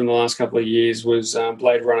movies from the last couple of years was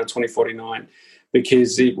Blade Runner 2049,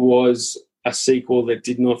 because it was a sequel that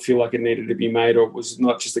did not feel like it needed to be made, or it was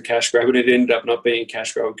not just a cash grab, and it ended up not being a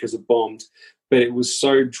cash grab because it bombed. But it was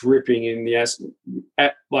so dripping in the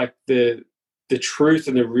truth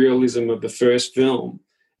and the realism of the first film.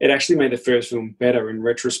 It actually made the first film better in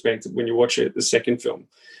retrospect when you watch it, the second film,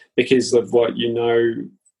 because of what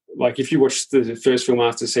like if you watch the first film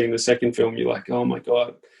after seeing the second film, you're like, oh my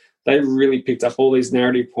God, they really picked up all these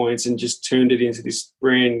narrative points and just turned it into this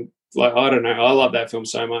brand. Like, I don't know, I love that film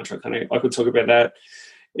so much. I could talk about that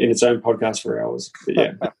in its own podcast for hours. But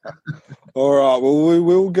yeah. All right. Well, we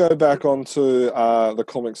will go back onto the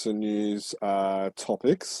comics and news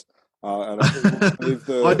topics. And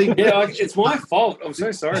I think it's my fault. I'm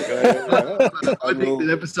so sorry, guys. I think that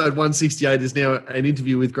episode 168 is now an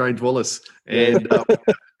interview with Grange Wallace, and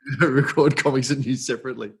record comics and news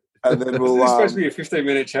separately. And then we'll. This is supposed to be a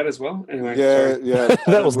 15-minute chat as well. Anyway, yeah.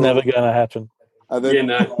 That was never going to happen. And then,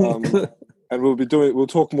 and we'll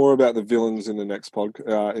talk more about the villains in the next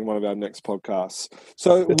in one of our next podcasts.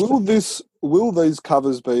 So, will these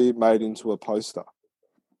covers be made into a poster?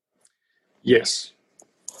 Yes.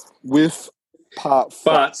 With part 5.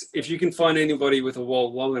 But if you can find anybody with a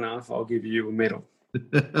wall long enough, I'll give you a medal.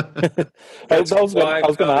 I was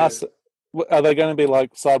going to ask, are they going to be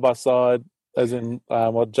like side by side, as in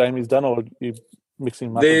what Jamie's done, or are you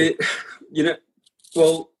mixing them up?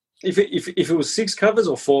 Well, if it was 6 covers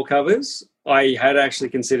or 4 covers, I had actually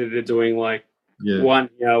considered doing like one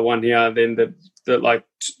here, then the like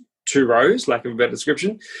 2 rows, lack of a better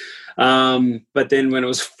description. But then when it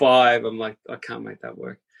was 5, I'm like, I can't make that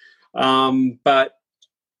work. But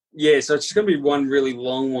yeah, so it's just going to be one really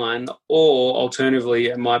long one, or alternatively,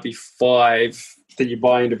 it might be 5 that you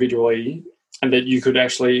buy individually and that you could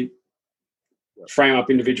actually frame up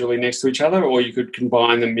individually next to each other, or you could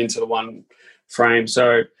combine them into the one frame.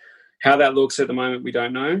 So how that looks at the moment, we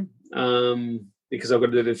don't know, because I've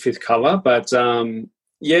got to do the 5th color. But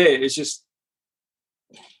it's just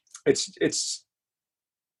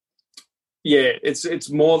it's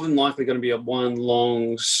more than likely going to be a one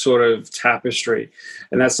long sort of tapestry,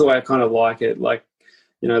 and that's the way I kind of like it. Like,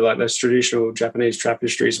 like those traditional Japanese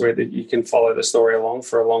tapestries where you can follow the story along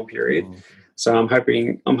for a long period. So I'm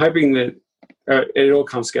hoping that it all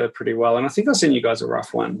comes together pretty well. And I think I'll send you guys a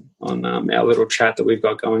rough one on our little chat that we've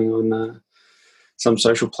got going on some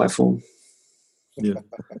social platform. Yeah.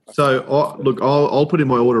 So look, I'll put in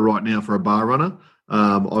my order right now for a Bar Runner.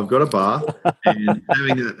 I've got a bar, and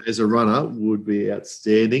having that as a runner would be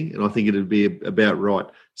outstanding, and I think it'd be about right.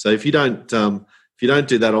 So if you don't do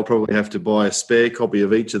that, I'll probably have to buy a spare copy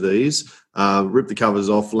of each of these, rip the covers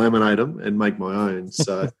off, laminate them, and make my own.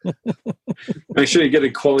 So make sure you get a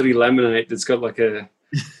quality laminate that's got like a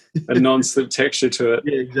non-slip texture to it.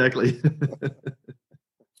 Yeah, exactly.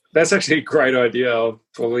 That's actually a great idea. I'll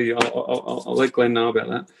let Glenn know about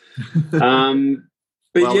that.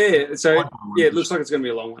 But Well, it looks like it's going to be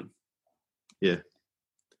a long one. Yeah.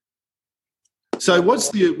 So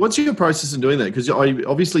what's your process in doing that? Because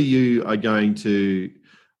obviously you are going to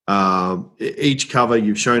each cover.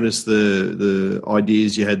 You've shown us the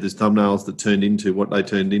ideas you had, the thumbnails that turned into what they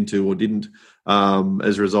turned into or didn't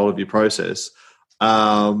as a result of your process.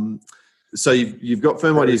 So you've got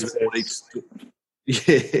firm ideas about what each.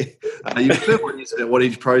 You've firm ideas about what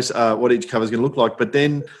each cover is going to look like, but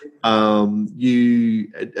then you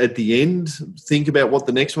at the end think about what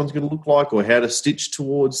the next one's going to look like or how to stitch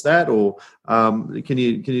towards that, or can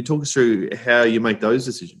you talk us through how you make those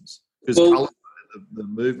decisions? Because colour, the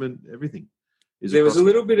movement, everything. There was a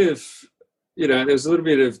little bit of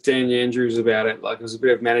Dan Andrews about it. Like, it was a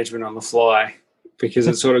bit of management on the fly because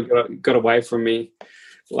it sort of got away from me.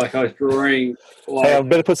 Like, I was drawing. Hey, I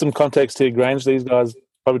better put some context here, Grange. These guys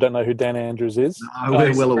probably don't know who Dan Andrews is. No,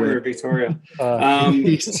 we're well aware. Of Victoria.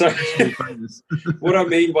 So what I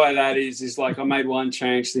mean by that is like I made one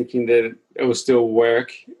change thinking that it will still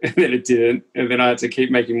work, and then it didn't, and then I had to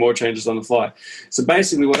keep making more changes on the fly. So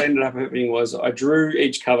basically what ended up happening was I drew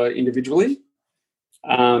each cover individually.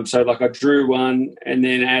 So like I drew one, and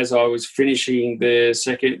then as I was finishing the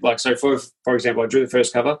second, like, so for example, I drew the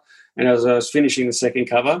first cover, and as I was finishing the second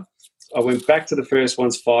cover, I went back to the first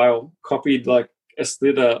one's file, copied like a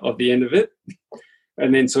slither of the end of it,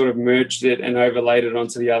 and then sort of merged it and overlaid it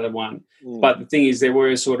onto the other one. But the thing is, there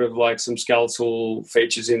were sort of like some skeletal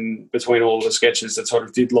features in between all the sketches that sort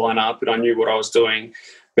of did line up, and I knew what I was doing,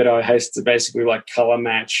 but I had to basically like color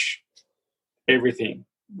match everything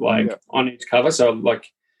on each cover. So like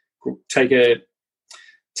take the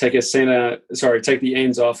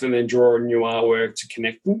ends off and then draw a new artwork to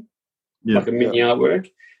connect them, like a mini artwork.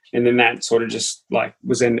 And then that sort of just like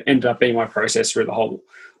ended up being my process through the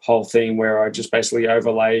whole thing, where I just basically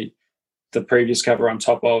overlay the previous cover on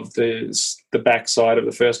top of the back side of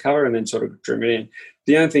the first cover and then sort of trim it in.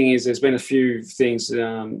 The only thing is there's been a few things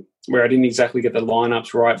where I didn't exactly get the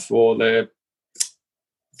lineups right for the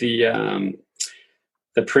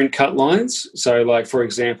print cut lines. So like, for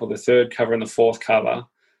example, the third cover and the fourth cover,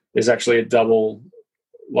 there's actually a double,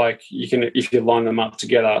 like if you line them up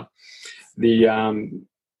together,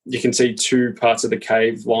 you can see two parts of the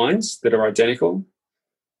cave lines that are identical.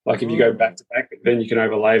 Like if you go back to back, then you can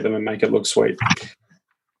overlay them and make it look sweet.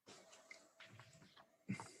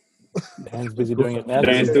 Dan's busy doing it now.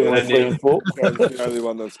 Dan's doing it now. Dan's the only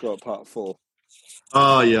one that's got part 4.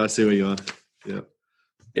 Oh, yeah, I see where you are. Yeah.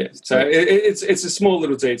 Yeah, so it's a small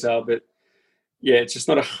little detail, but yeah, it's just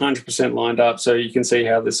not 100% lined up. So you can see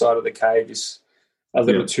how the side of the cave is a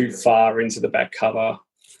little too far into the back cover.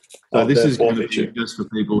 So this is going to be just for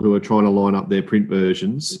people who are trying to line up their print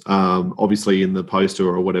versions. Obviously, in the poster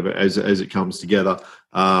or whatever, as it comes together,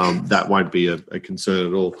 that won't be a concern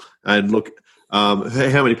at all. And look,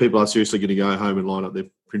 how many people are seriously going to go home and line up their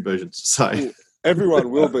print versions? So everyone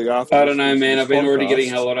will be after. I don't know, man. I've been already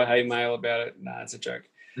getting a lot of hate mail about it. Nah, it's a joke.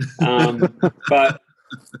 But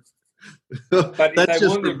if they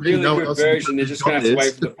want a really good version, they're just going to have to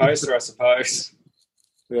wait for the poster, I suppose.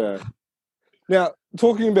 Yeah. Now,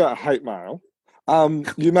 talking about hate mail,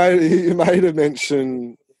 you made a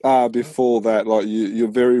mention before that, like you're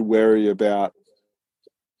very wary about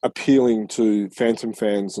appealing to Phantom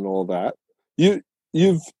fans and all that.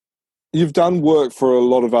 You've done work for a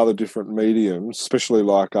lot of other different mediums, especially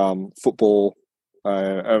like football,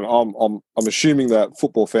 and I'm assuming that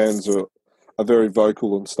football fans are very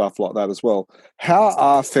vocal and stuff like that as well. How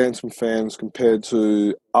are Phantom fans compared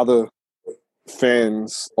to other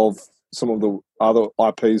fans of some of the other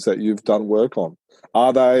IPs that you've done work on?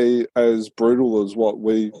 Are they as brutal as what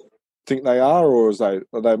we think they are, or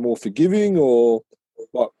are they more forgiving, or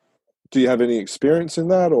what? Do you have any experience in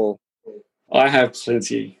that? Or I have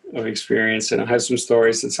plenty of experience, and I have some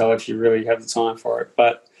stories to tell if you really have the time for it.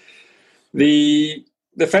 But the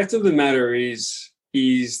fact of the matter is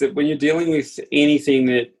that when you're dealing with anything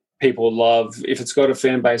that people love, if it's got a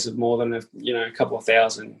fan base of more than a couple of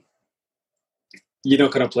thousand, you're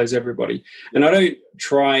not going to please everybody. And I don't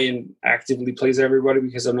try and actively please everybody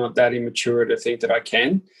because I'm not that immature to think that I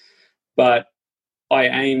can. But I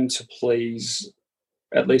aim to please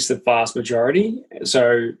at least the vast majority.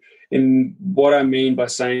 So what I mean by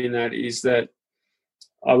saying that is that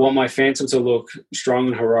I want my Phantom to look strong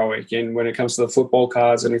and heroic. And when it comes to the football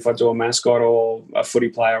cards, and if I do a mascot or a footy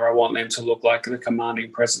player, I want them to look like the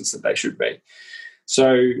commanding presence that they should be.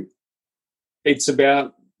 So it's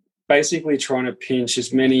about basically trying to pinch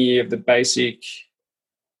as many of the basic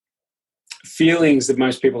feelings that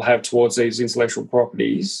most people have towards these intellectual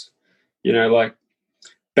properties. You know, like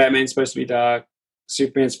Batman's supposed to be dark,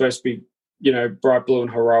 Superman's supposed to be, you know, bright blue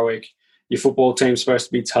and heroic. Your football team's supposed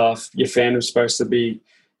to be tough. Your fandom's supposed to be,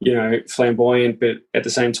 you know, flamboyant, but at the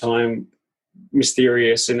same time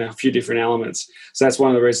mysterious in a few different elements. So that's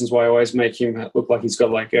one of the reasons why I always make him look like he's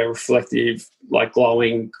got like a reflective, like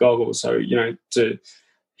glowing goggles. So, you know,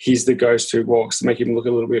 he's the ghost who walks, to make him look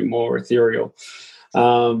a little bit more ethereal.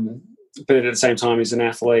 But at the same time, he's an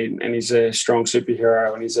athlete and he's a strong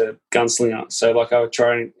superhero and he's a gunslinger. So like I would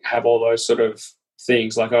try and have all those sort of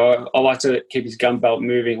things. Like I like to keep his gun belt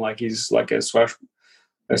moving like he's like what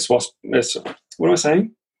am I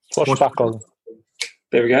saying? Swashbuckle.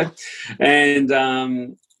 There we go. And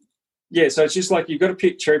so it's just like you've got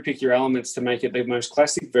to cherry pick your elements to make it the most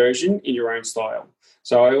classic version in your own style.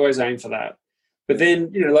 So I always aim for that. But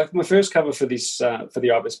then, you know, like my first cover for this for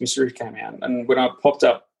the Ibis Mystery came out, and when I popped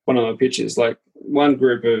up one of my pictures, like one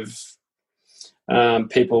group of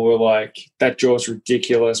people were like, "That jaw's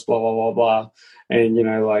ridiculous," blah blah blah blah, and you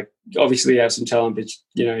know, like obviously you have some talent, but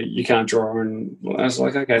you know you can't draw. And I was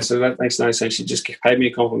like, okay, so that makes no sense. She just paid me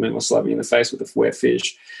a compliment or slapped me in the face with a wet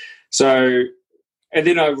fish. So, and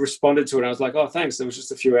then I responded to it. And I was like, oh, thanks. It was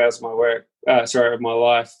just a few hours of my work, of my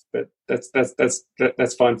life, but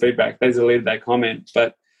that's fine feedback. They deleted that comment,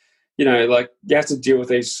 but you know, like you have to deal with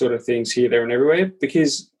these sort of things here, there, and everywhere,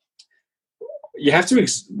 because you have to.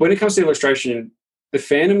 When it comes to illustration, the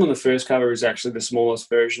Phantom on the first cover is actually the smallest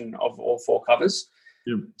version of all 4 covers.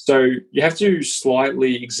 Yep. So you have to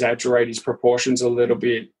slightly exaggerate his proportions a little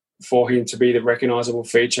bit for him to be the recognizable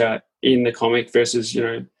feature in the comic versus, you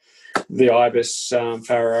know, the Ibis,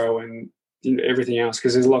 Pharaoh, and everything else,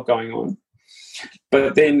 because there's a lot going on.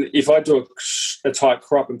 But then if I do a tight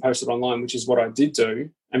crop and post it online, which is what I did do,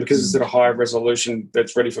 and because it's at a higher resolution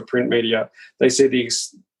that's ready for print media, they see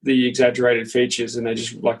the exaggerated features and they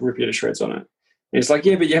just like rip you to shreds on it. And it's like,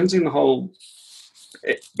 yeah, but you haven't seen the whole.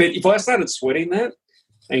 But if I started sweating that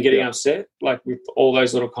and getting upset, like with all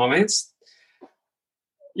those little comments,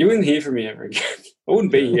 you wouldn't hear from me ever again. I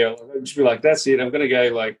wouldn't be here. I'd just be like, that's it. I'm going to go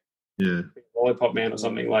like Lollipop Man or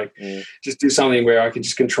something. Like, just do something where I can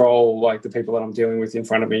just control like the people that I'm dealing with in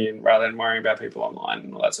front of me, and rather than worrying about people online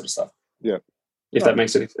and all that sort of stuff. Yeah. If that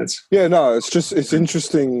makes any sense. Yeah, no, it's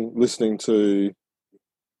interesting listening to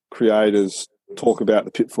creators talk about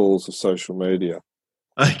the pitfalls of social media.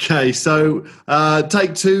 Okay, so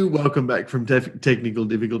take 2, welcome back from technical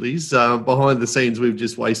difficulties. Behind the scenes, we've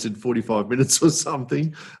just wasted 45 minutes or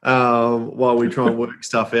something while we try and work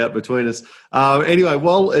stuff out between us. Anyway,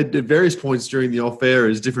 well, at various points during the off-air,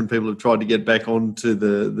 as different people have tried to get back onto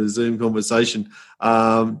the Zoom conversation,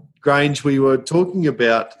 Grange, we were talking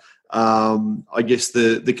about, I guess,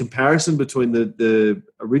 the comparison between the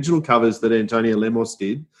original covers that Antonio Lemos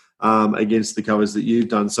did against the covers that you've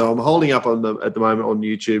done. So I'm holding up at the moment on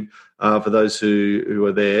YouTube for those who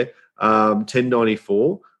are there,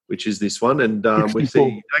 1094, which is this one, and we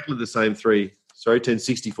see exactly the same 3. Sorry,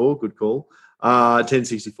 1064. Good call.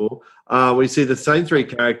 1064. We see the same 3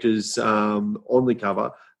 characters on the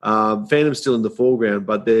cover. Phantom's still in the foreground,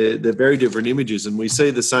 but they're very different images, and we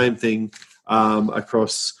see the same thing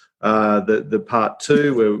across the part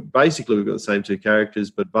 2, where basically we've got the same 2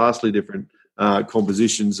 characters, but vastly different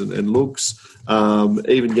compositions and looks,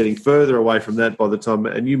 even getting further away from that by the time,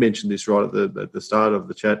 and you mentioned this right at the start of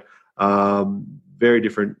the chat, very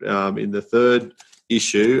different in the 3rd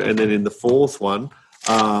issue, and then in the 4th one,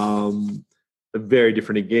 very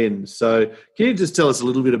different again. So can you just tell us a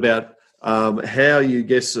little bit about how you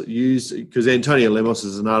use, because Antonio Lemos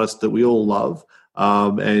is an artist that we all love,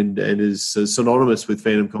 and is synonymous with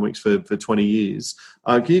Phantom Comics for 20 years.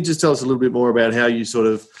 Can you just tell us a little bit more about how you sort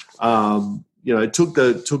of took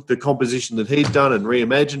the composition that he'd done and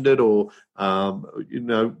reimagined it, or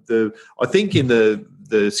I think in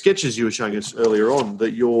the sketches you were showing us earlier on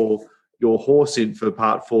that your horse in for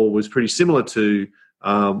part 4 was pretty similar to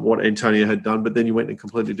what Antonio had done, but then you went in a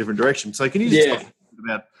completely different direction. So can you just talk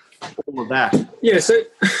about all of that? Yeah. So,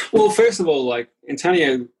 well, first of all, like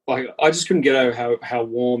Antonio, like I just couldn't get over how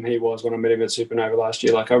warm he was when I met him at Supernova last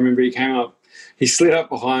year. Like I remember he came up, he slid up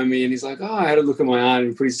behind me, and he's like, "Oh, I had a look at my arm," and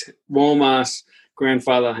he put his warm ass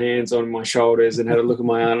grandfather hands on my shoulders and had a look at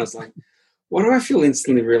my arm. I was like, why do I feel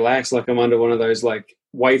instantly relaxed? Like I'm under one of those like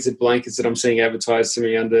weighted blankets that I'm seeing advertised to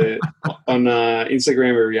me on Instagram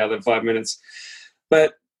every other 5 minutes.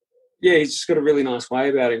 But yeah, he's just got a really nice way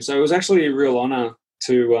about him. So it was actually a real honour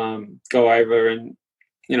to go over and,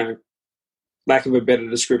 you know, lack of a better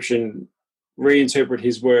description, reinterpret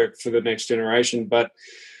his work for the next generation. But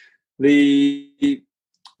the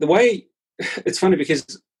way, it's funny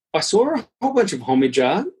because I saw a whole bunch of homage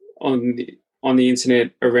art on the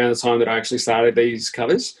internet around the time that I actually started these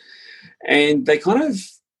covers, and they kind of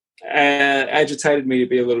agitated me to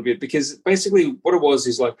be a little bit, because basically what it was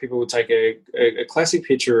is like people would take a classic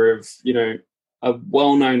picture of, you know, a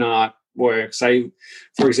well-known artwork, say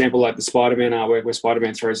for example like the Spider-Man artwork where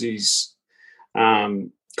Spider-Man throws his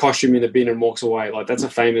costume in the bin and walks away. Like that's a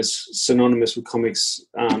famous synonymous with comics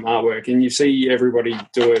artwork, and you see everybody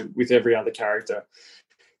do it with every other character.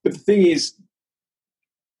 But the thing is,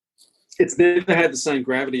 it's never had the same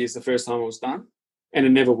gravity as the first time it was done, and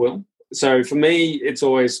it never will. So for me, it's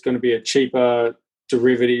always going to be a cheaper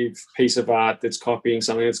derivative piece of art that's copying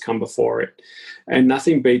something that's come before it. And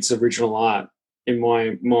nothing beats original art in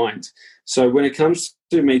my mind. So when it comes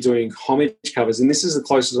to me doing homage covers, and this is the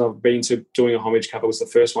closest I've been to doing a homage cover, was the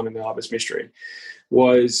first one in the Ibis Mystery,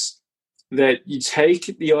 was that you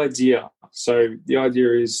take the idea. So the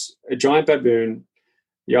idea is a giant baboon,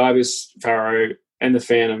 the Ibis Pharaoh, and the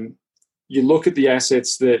Phantom. You look at the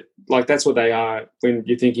assets that, like, that's what they are when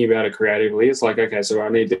you're thinking about it creatively. It's like, okay, so I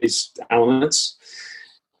need these elements.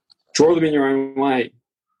 Draw them in your own way.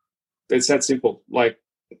 It's that simple. Like,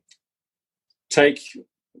 take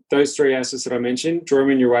those three assets that I mentioned, draw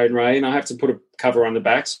them in your own way, and I have to put a cover on the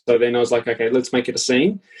back. So then I was like, okay, let's make it a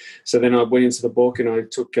scene. So then I went into the book and I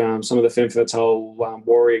took some of the femme fatale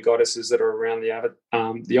warrior goddesses that are around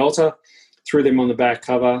the altar, threw them on the back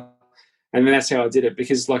cover. And then that's how I did it,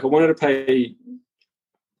 because like I wanted to pay,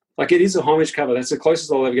 like it is a homage cover. That's the closest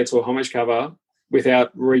I'll ever get to a homage cover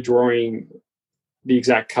without redrawing the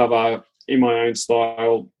exact cover in my own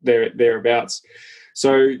style thereabouts.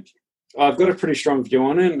 So I've got a pretty strong view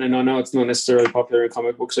on it, and I know it's not necessarily popular in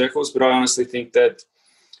comic book circles, but I honestly think that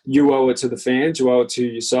you owe it to the fans, you owe it to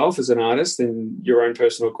yourself as an artist and your own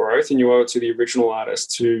personal growth, and you owe it to the original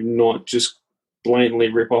artist to not just blatantly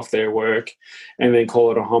rip off their work and then call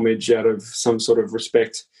it a homage out of some sort of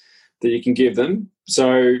respect that you can give them.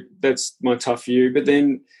 So that's my tough view. But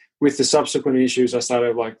then with the subsequent issues, I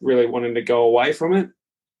started like really wanting to go away from it.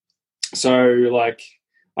 So like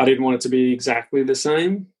I didn't want it to be exactly the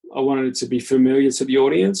same. I wanted it to be familiar to the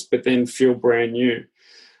audience, but then feel brand new,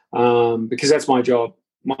 because that's my job.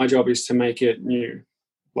 My job is to make it new.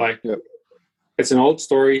 Like, yep. It's an old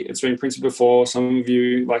story. It's been printed before. Some of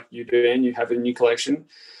you, like you do, and you have a new collection.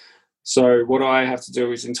 So what I have to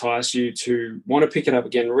do is entice you to want to pick it up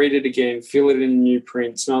again, read it again, feel it in a new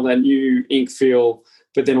print, smell that new ink feel,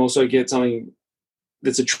 but then also get something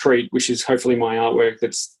that's a treat, which is hopefully my artwork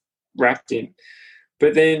that's wrapped in.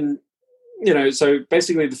 But then, you know, so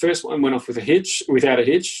basically the first one went off without a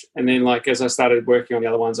hitch. And then like as I started working on the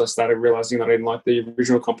other ones, I started realizing that I didn't like the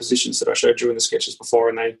original compositions that I showed you in the sketches before,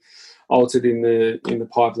 and they altered in the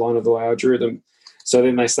pipeline of the way I drew them. So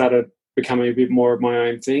then they started becoming a bit more of my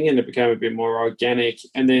own thing, and it became a bit more organic.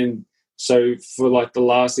 And then so for like the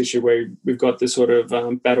last issue where we've got this sort of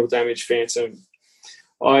battle damaged Phantom,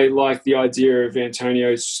 I like the idea of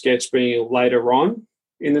Antonio's sketch being later on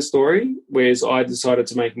in the story, whereas I decided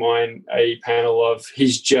to make mine a panel of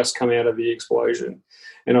he's just come out of the explosion.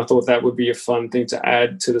 And I thought that would be a fun thing to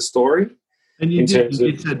add to the story. And you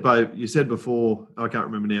said before, I can't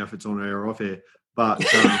remember now if it's on air or off air, but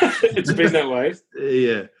it's been that way.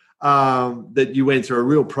 Yeah. That you went through a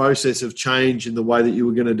real process of change in the way that you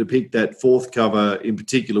were going to depict that fourth cover in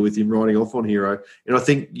particular with him riding off on Hero. And I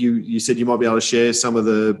think you said you might be able to share some of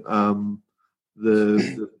the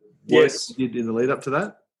yes you did in the lead up to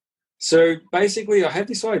that. So basically I had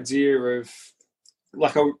this idea of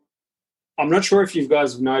like I'm not sure if you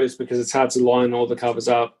guys have noticed, because it's hard to line all the covers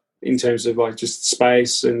up in terms of like just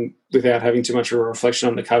space and without having too much of a reflection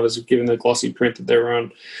on the covers, given the glossy print that they're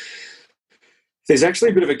on. There's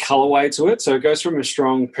actually a bit of a colorway to it. So it goes from a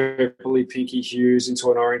strong purpley pinky hues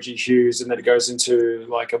into an orangey hues, and then it goes into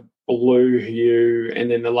like a blue hue,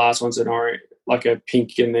 and then the last one's an orange, like a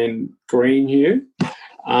pink and then green hue.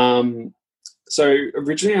 So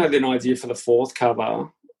originally I had an idea for the fourth cover,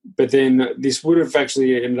 but then this would have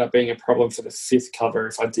actually ended up being a problem for the fifth cover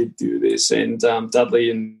if I did do this. And Dudley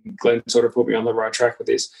and Glenn sort of put me on the right track with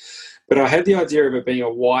this. But I had the idea of it being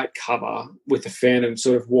a white cover with the Phantom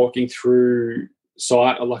sort of walking through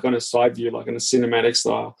like on a side view, like on a cinematic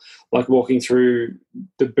style, like walking through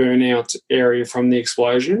the burnout area from the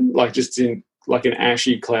explosion, like just in like an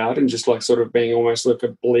ashy cloud, and just like sort of being almost like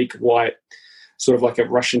a bleak white, sort of like a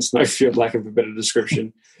Russian snowfield, lack of a better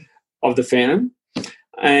description, of the Phantom.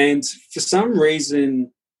 And for some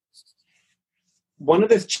reason, one of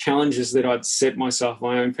the challenges that I'd set myself,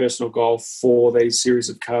 my own personal goal for these series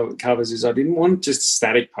of covers, is I didn't want just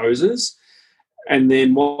static poses. And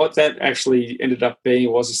then what that actually ended up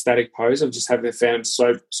being was a static pose of just having the Phantom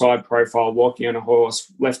side profile walking on a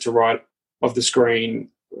horse left to right of the screen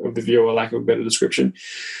of the viewer, lack of a better description,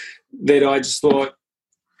 that I just thought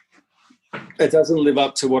it doesn't live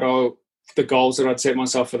up to the goals that I'd set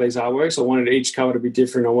myself for these artworks. I wanted each cover to be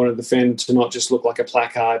different. I wanted the Phantom to not just look like a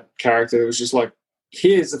placard character. It was just like,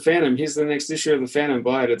 here's the Phantom, here's the next issue of the Phantom,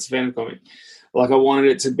 buy it, it's a Phantom comic. Like, I wanted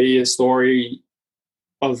it to be a story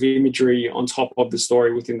of imagery on top of the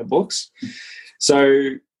story within the books.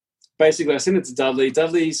 So basically I sent it to Dudley.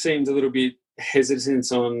 Dudley seemed a little bit hesitant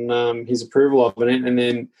on his approval of it, and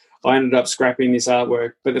then I ended up scrapping this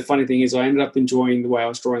artwork. But the funny thing is I ended up enjoying the way I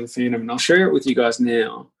was drawing the Phantom, and I'll share it with you guys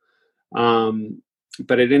now.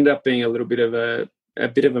 But it ended up being a little bit of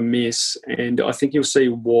a miss, and I think you'll see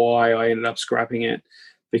why I ended up scrapping it,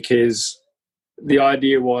 because the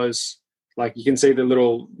idea was, like, you can see the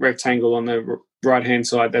little rectangle on the right-hand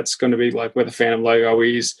side, that's going to be like where the Phantom logo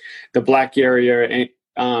is. The black area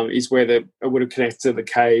is where it would have connected to the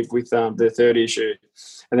cave with the third issue.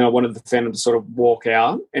 And then I wanted the Phantom to sort of walk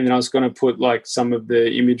out, and then I was going to put like some of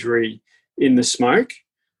the imagery in the smoke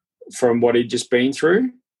from what he'd just been through,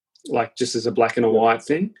 like just as a black and a white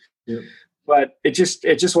thing. Yeah. But it just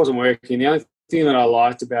wasn't working. The only thing that I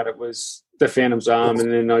liked about it was the Phantom's arm,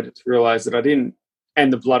 and then I just realised that I didn't,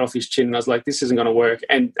 and the blood off his chin, and I was like, this isn't going to work.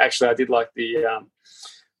 And actually I did like the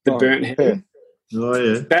burnt hair. Oh,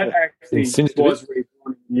 yeah. That actually was redrawn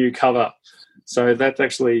in the new cover. So that's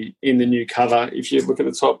actually in the new cover. If you look at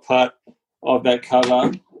the top part of that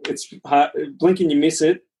cover, it's hard, blink and you miss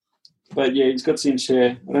it. But yeah, he's got cinch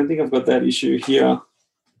hair. I don't think I've got that issue here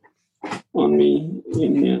on me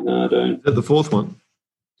in here. No, I don't. Is that the fourth one?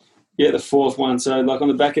 Yeah, the fourth one. So like on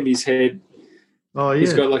the back of his head, Oh, yeah.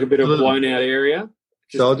 he's got like a bit of blown out area,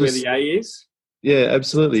 So where the A is. Yeah,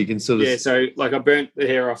 absolutely. You can sort of... Yeah, so like I burnt the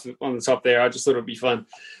hair off on the top there. I just thought it would be fun.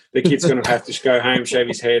 The kid's going to have to go home, shave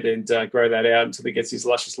his head, and grow that out until he gets his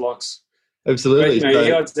luscious locks. Absolutely. But, he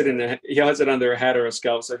hides it under a hat or a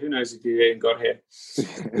skull, so who knows if he even got hair.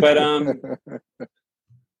 But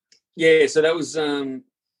yeah, so that was so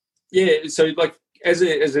like as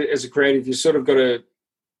a creative, you sort of got to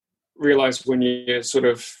realize when you're sort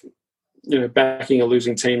of backing a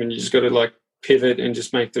losing team, and you just got to like pivot and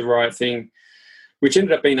just make the right thing, which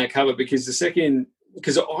ended up being that cover because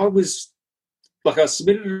I was like, I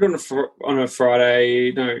submitted it on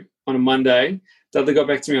a Monday. Dudley got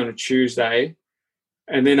back to me on a Tuesday,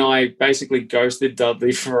 and then I basically ghosted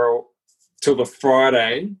Dudley till the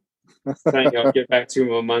Friday, saying I'd get back to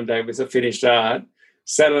him on Monday with a finished art.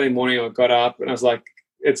 Saturday morning I got up and I was like,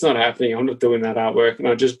 it's not happening. I'm not doing that artwork. And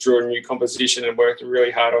I just drew a new composition and worked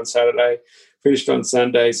really hard on Saturday, finished on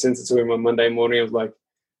Sunday, sent it to him on Monday morning. I was like,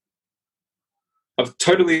 I've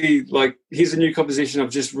totally, like, here's a new composition. I've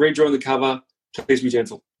just redrawn the cover. Please be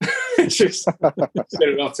gentle. Just sent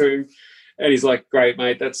it off to him. And he's like, great,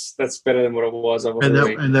 mate. That's better than what it was.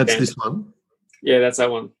 And that's this one? Yeah, that's that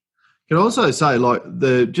one. Can I also say, like,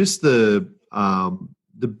 the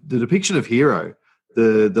depiction of Hero,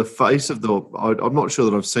 the face of I'm not sure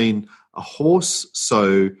that I've seen a horse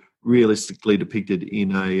so realistically depicted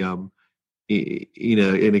in a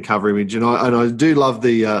cover image, and I do love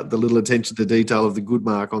the little attention to detail of the good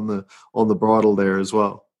mark on the bridle there as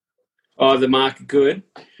well. Oh, the mark good.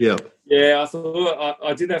 Yeah. Yeah, I thought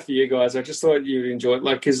I did that for you guys. I just thought you'd enjoy it,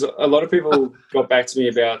 like, because a lot of people got back to me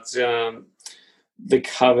about the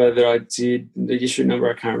cover that I did, the issue number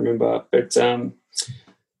I can't remember, but the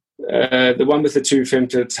one with the two femme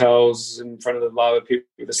fatales in front of the lava pit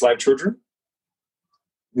with the slave children.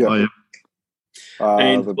 Yeah. Oh, yeah.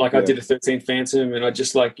 I did a 13th Phantom, and I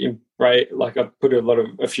just I put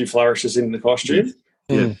a few flourishes in the costume.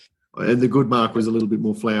 Yeah. And the good mark was a little bit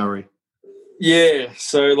more flowery. Yeah,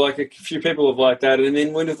 so like a few people have liked that. And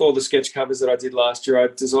then with all the sketch covers that I did last year, I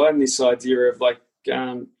designed this idea of like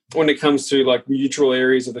when it comes to like neutral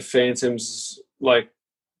areas of the Phantoms, like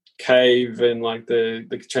cave and like the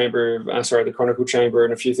Chronicle Chamber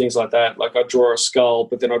and a few things like that. Like I draw a skull,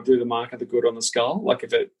 but then I do the mark of the good on the skull, like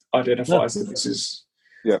if it identifies that this is,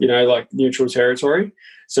 like neutral territory.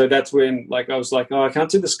 So that's when like I was like, oh, I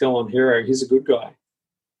can't do the skull on Hero. He's a good guy.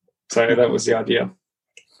 So that was the idea.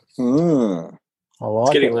 I like it's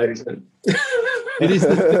getting late, isn't it? It is.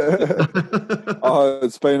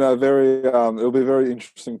 It's been a very it'll be a very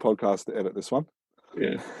interesting podcast to edit this one.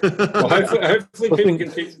 Yeah. Well, hopefully people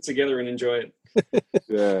can piece it together and enjoy it.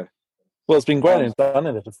 Yeah. Well, it's been great in done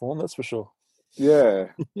edited form, that's for sure. Yeah.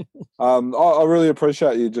 I really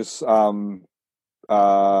appreciate you just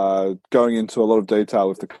going into a lot of detail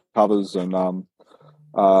with the covers and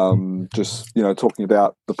just talking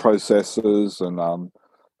about the processes and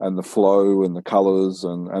the flow and the colours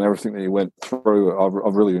and everything that you went through.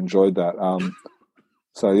 I've really enjoyed that.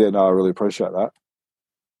 So yeah, no, I really appreciate that.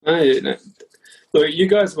 No. Look, you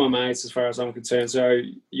guys are my mates as far as I'm concerned, so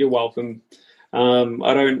you're welcome.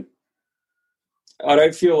 I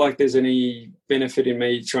don't feel like there's any benefit in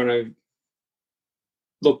me trying to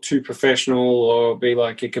look too professional or be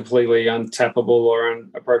like a completely untappable or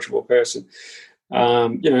unapproachable person.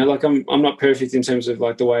 Like I'm not perfect in terms of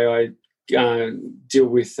like the way I deal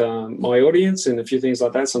with my audience and a few things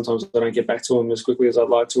like that. Sometimes I don't get back to them as quickly as I'd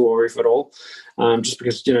like to, or if at all, just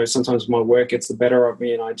because sometimes my work gets the better of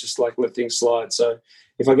me and I just like let things slide. So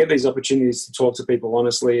if I get these opportunities to talk to people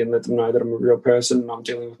honestly and let them know that I'm a real person and I'm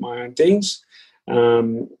dealing with my own things,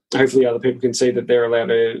 hopefully other people can see that they're allowed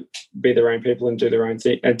to be their own people and do their own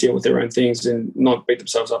thing and deal with their own things and not beat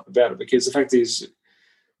themselves up about it. Because the fact is,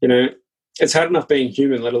 it's hard enough being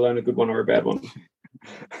human, let alone a good one or a bad one.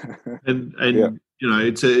 And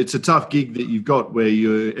it's a tough gig that you've got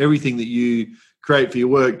where everything that you create for your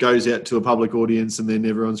work goes out to a public audience, and then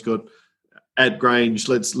everyone's got at Grange.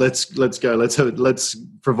 Let's go. Let's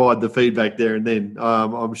provide the feedback there and then.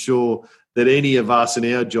 I'm sure that any of us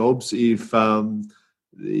in our jobs, if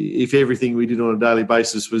everything we did on a daily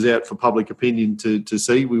basis was out for public opinion to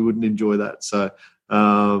see, we wouldn't enjoy that. So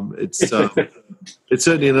it's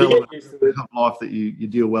certainly an element of life that you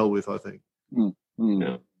deal well with, I think.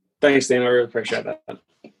 No. Thanks, Dan. I really appreciate that.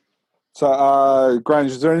 So,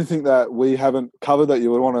 Grange, is there anything that we haven't covered that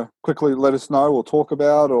you would want to quickly let us know or talk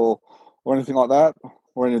about or anything like that?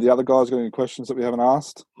 Or any of the other guys got any questions that we haven't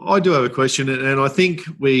asked? I do have a question, and I think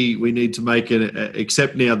we need to make it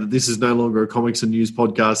accept now that this is no longer a comics and news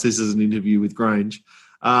podcast. This is an interview with Grange.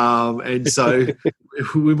 And so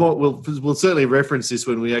we'll certainly reference this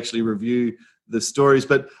when we actually review the stories.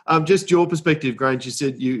 But just your perspective, Grange, you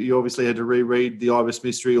said you obviously had to reread the Ibis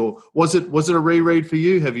Mystery, or was it a reread for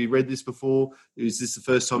you? Have you read this before? Is this the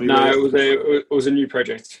first time you read it? It was a new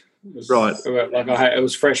project. Right. It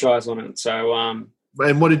was fresh eyes on it. So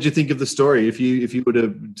and what did you think of the story? If you were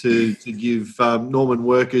to give Norman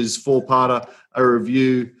Worker's four-parter a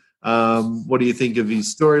review, what do you think of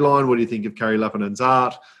his storyline? What do you think of Carrie Lapinen's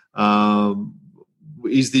art?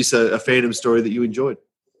 Is this a Phantom story that you enjoyed?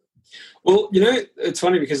 Well, it's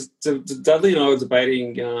funny because Dudley and I were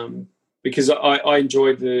debating because I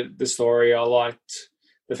enjoyed the story. I liked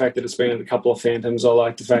the fact that it's been in a couple of Phantoms. I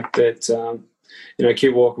liked the fact that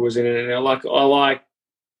Kit Walker was in it, and I like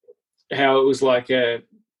how it was like a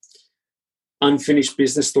unfinished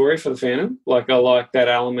business story for the Phantom. Like I like that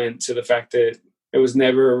element to the fact that it was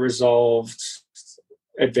never a resolved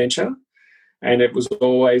adventure, and it was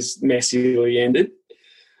always messily ended.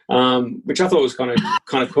 Which I thought was kind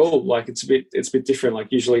of cool. Like it's a bit different.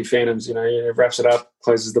 Like usually Phantoms, it wraps it up,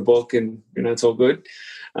 closes the book, and it's all good.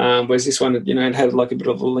 Whereas this one, it had like a bit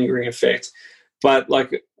of a lingering effect. But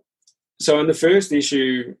like, so in the first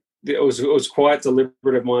issue, it was quite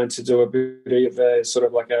deliberate of mine to do a bit of a sort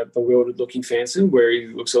of like a bewildered looking Phantom, where he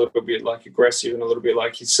looks a little bit like aggressive and a little bit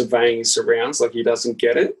like he's surveying his surrounds, like he doesn't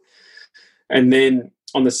get it. And then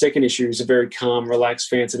on the second issue, he's a very calm, relaxed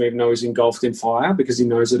Phantom, even though he's engulfed in fire, because he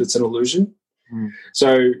knows that it's an illusion.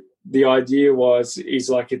 So the idea is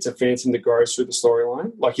like it's a Phantom that grows through the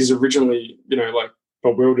storyline. Like he's originally, like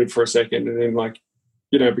bewildered for a second, and then like,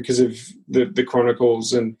 because of the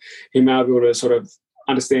Chronicles and him able to sort of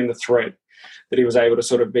understand the threat, that he was able to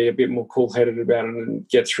sort of be a bit more cool-headed about it and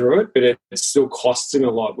get through it. But it still costs him a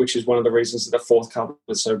lot, which is one of the reasons that the fourth cover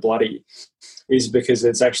is so bloody, is because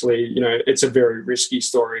it's actually, it's a very risky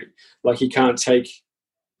story. Like he can't take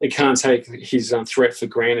his threat for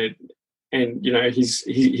granted, and he's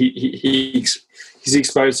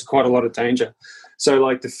exposed to quite a lot of danger. So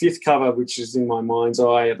like the fifth cover, which is in my mind's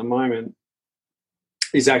eye at the moment,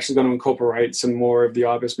 is actually going to incorporate some more of the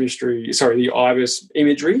Ibis the Ibis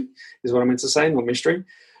imagery is what I meant to say, not mystery.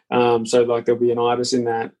 So like there'll be an Ibis in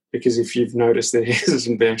that, because if you've noticed, there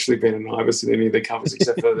hasn't actually been an Ibis in any of the covers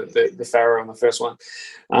except for the Pharaoh on the first one.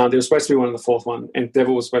 There was supposed to be one in the fourth one, and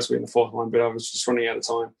Devil was supposed to be in the fourth one, but I was just running out of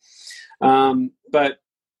time. But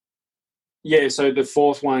yeah, so the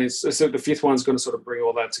fifth one's going to sort of bring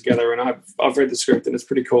all that together, and I've read the script and it's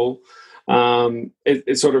pretty cool.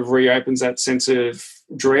 It sort of reopens that sense of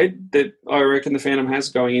dread that I reckon the Phantom has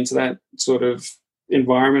going into that sort of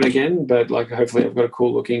environment again, but like hopefully I've got a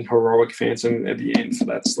cool looking heroic Phantom at the end for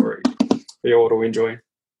that story for you all to enjoy.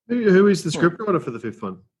 Who is the scriptwriter for the fifth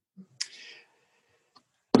one?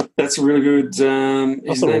 That's a really good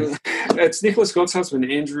it's Nicholas Scott's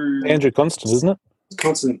husband, Andrew Constant, isn't it?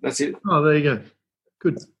 Constant, that's it. Oh, there you go.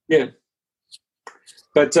 Good. Yeah.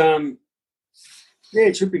 But, yeah,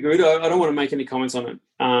 it should be good. I don't want to make any comments on it,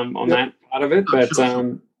 that part of it.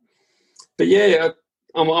 But yeah,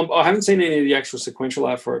 I haven't seen any of the actual sequential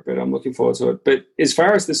art for it, but I'm looking forward to it. But as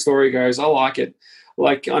far as the story goes, I like it.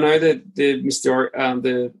 Like, I know that the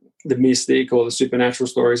mystic or the supernatural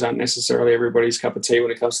stories aren't necessarily everybody's cup of tea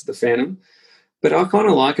when it comes to the Phantom, but I kind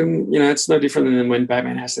of like them. You know, it's no different than when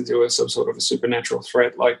Batman has to deal with some sort of a supernatural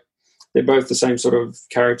threat. Like, they're both the same sort of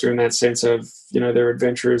character in that sense of, you know, they're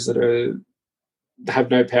adventurers that have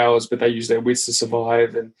no powers, but they use their wits to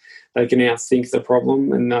survive, and they can outthink the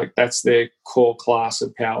problem, and like that's their core class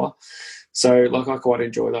of power. So, like, I quite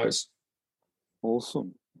enjoy those.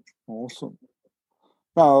 Awesome.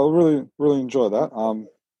 No, I really enjoy that.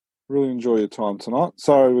 Really enjoy your time tonight.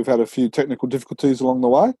 Sorry, we've had a few technical difficulties along the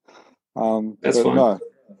way. That's fine. No,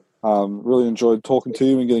 really enjoyed talking to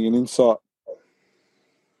you and getting an insight.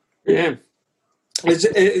 Yeah. But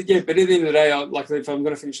at the end of the day, if I'm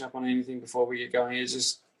going to finish up on anything before we get going, it's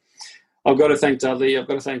just I've got to thank Dudley. I've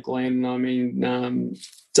got to thank Glenn. I mean,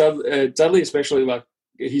 Dudley especially, like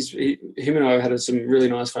him and I have had some really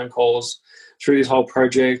nice phone calls through this whole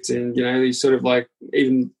project, and you know, he sort of like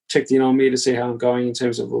even checked in on me to see how I'm going in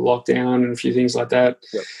terms of the lockdown and a few things like that.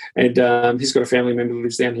 Yep. And he's got a family member who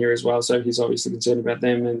lives down here as well, so he's obviously concerned about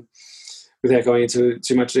them. And without going into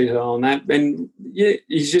too much detail on that, and yeah,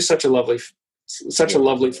 he's just such a lovely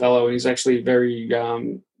fellow, and he's actually very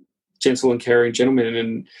gentle and caring gentleman,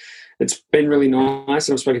 and it's been really nice.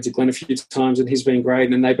 And I've spoken to Glenn a few times, and he's been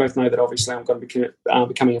great, and they both know that obviously I'm going to be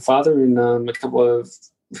becoming a father in in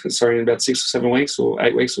about 6 or 7 weeks or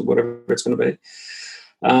 8 weeks or whatever it's going to be,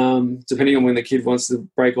 depending on when the kid wants to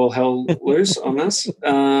break all hell loose on us.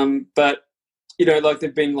 But you know, like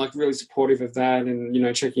they've been like really supportive of that, and you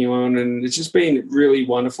know, checking on, and it's just been really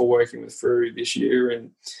wonderful working with Fru this year. And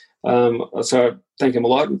so I thank him a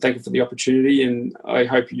lot and thank him for the opportunity, and I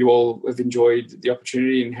hope you all have enjoyed the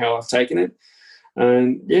opportunity and how I've taken it.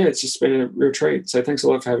 And yeah, it's just been a real treat. So thanks a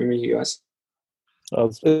lot for having me, you guys.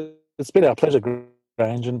 It's been our pleasure,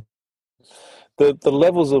 Grange, and the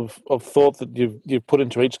levels of thought that you've put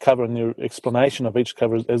into each cover and your explanation of each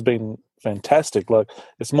cover has been fantastic. Like,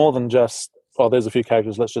 it's more than just, oh, there's a few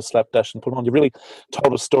characters, let's just slapdash and put them on. You really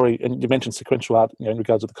told a story, and you mentioned sequential art, you know, in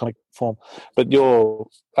regards to the comic form, but your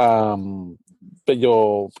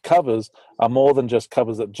covers are more than just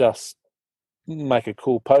covers that just make a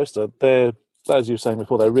cool poster. They're, as you were saying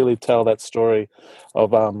before, they really tell that story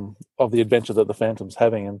of the adventure that the Phantom's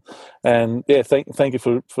having, and yeah, thank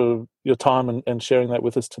you for your time and sharing that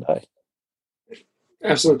with us today.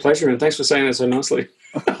 Absolute pleasure, and thanks for saying that so nicely.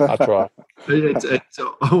 I try.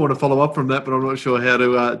 I want to follow up from that, but I'm not sure how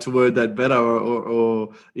to word that better. Or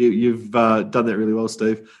you've done that really well,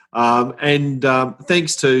 Steve. And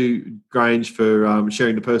thanks to Grange for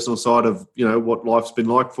sharing the personal side of, you know, what life's been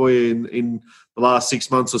like for you in the last 6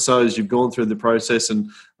 months or so as you've gone through the process, and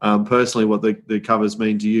personally what the covers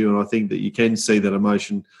mean to you. And I think that you can see that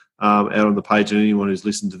emotion out on the page, and anyone who's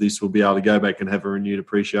listened to this will be able to go back and have a renewed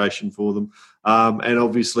appreciation for them. And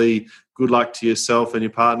obviously, good luck to yourself and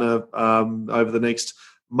your partner over the next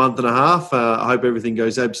month and a half. I hope everything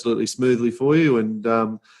goes absolutely smoothly for you,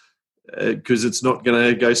 and because it's not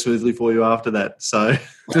going to go smoothly for you after that. So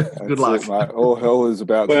good luck. Mate. All hell is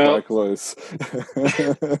about to break loose.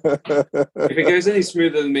 If it goes any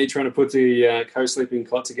smoother than me trying to put the co-sleeping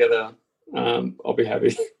cot together, I'll be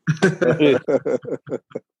happy.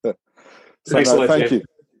 Thank you.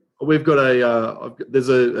 We've got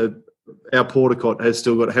our porta cot has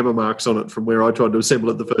still got hammer marks on it from where I tried to assemble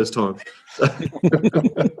it the first time.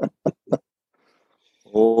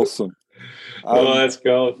 Awesome. That's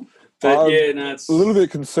gold. But it's a little bit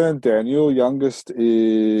concerned, Dan. Your youngest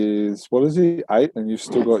is, what is he, 8, and you've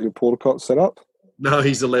still got your porta cot set up? No,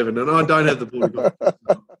 he's 11, and I don't have the porta cot.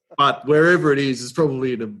 But wherever it is, it's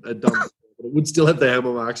probably in a dump. It would still have the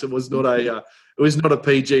hammer marks. It was not a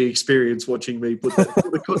PG experience watching me put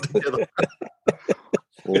the cot together.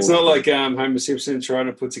 It's not like Homer Simpson trying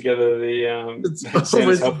to put together the it's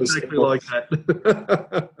almost exactly like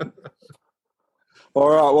that. All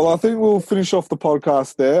right. Well, I think we'll finish off the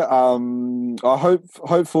podcast there. I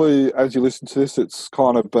hopefully, as you listen to this, it's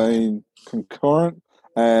kind of been concurrent,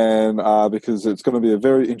 and because it's going to be a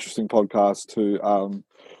very interesting podcast to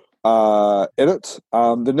edit.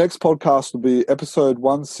 The next podcast will be episode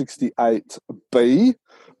 168B,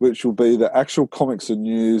 which will be the actual comics and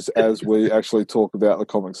news as we actually talk about the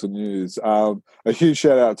comics and news. A huge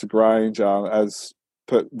shout out to Grange, as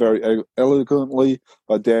put very elegantly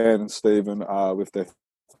by Dan and Stephen with their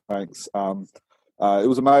thanks. It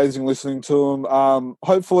was amazing listening to them.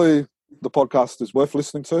 Hopefully the podcast is worth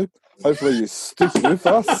listening to. Hopefully you stick with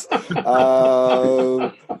us.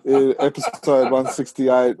 In episode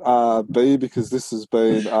 168B, because this has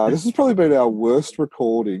probably been our worst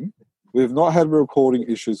recording. We've not had recording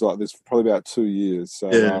issues like this for probably about 2 years. So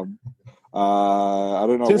Yeah. I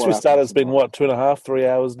don't know. Since what we started, happened it's been, tonight. 2.5, 3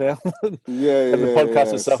 hours now? Yeah, And the podcast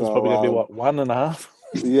yeah. itself is So, probably going to be, 1.5?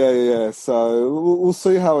 Yeah. So we'll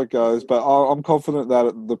see how it goes, but I'm confident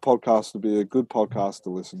that the podcast will be a good podcast to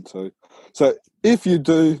listen to. So if you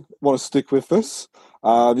do want to stick with us,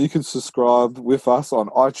 you can subscribe with us on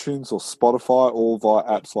iTunes or Spotify, or via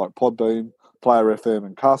apps like Podbean, Player FM,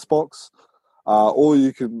 and Castbox. Or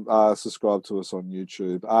you can subscribe to us on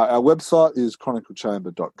YouTube. Our website is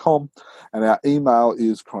chroniclechamber.com, and our email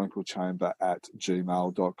is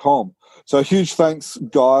chroniclechamber@gmail.com. So huge thanks,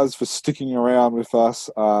 guys, for sticking around with us.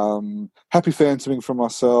 Happy phantoming from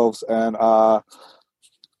ourselves, and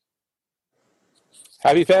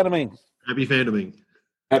Happy Phantoming. Happy fandoming.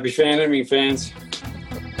 Happy fandoming, fans.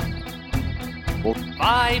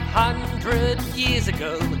 500 years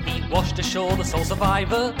ago, he washed ashore the sole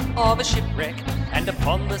survivor of a shipwreck. And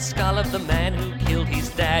upon the skull of the man who killed his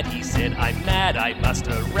dad, he said, I'm mad, I must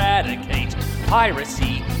eradicate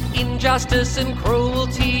piracy, injustice and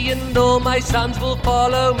cruelty, and all my sons will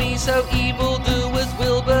follow me, so evildoers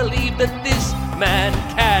will believe that this man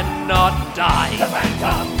cannot die. The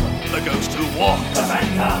Phantom! The ghost who walks. The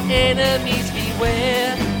Phantom! Enemies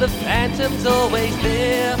beware, the Phantom's always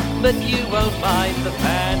there, but you won't find the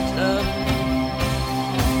Phantom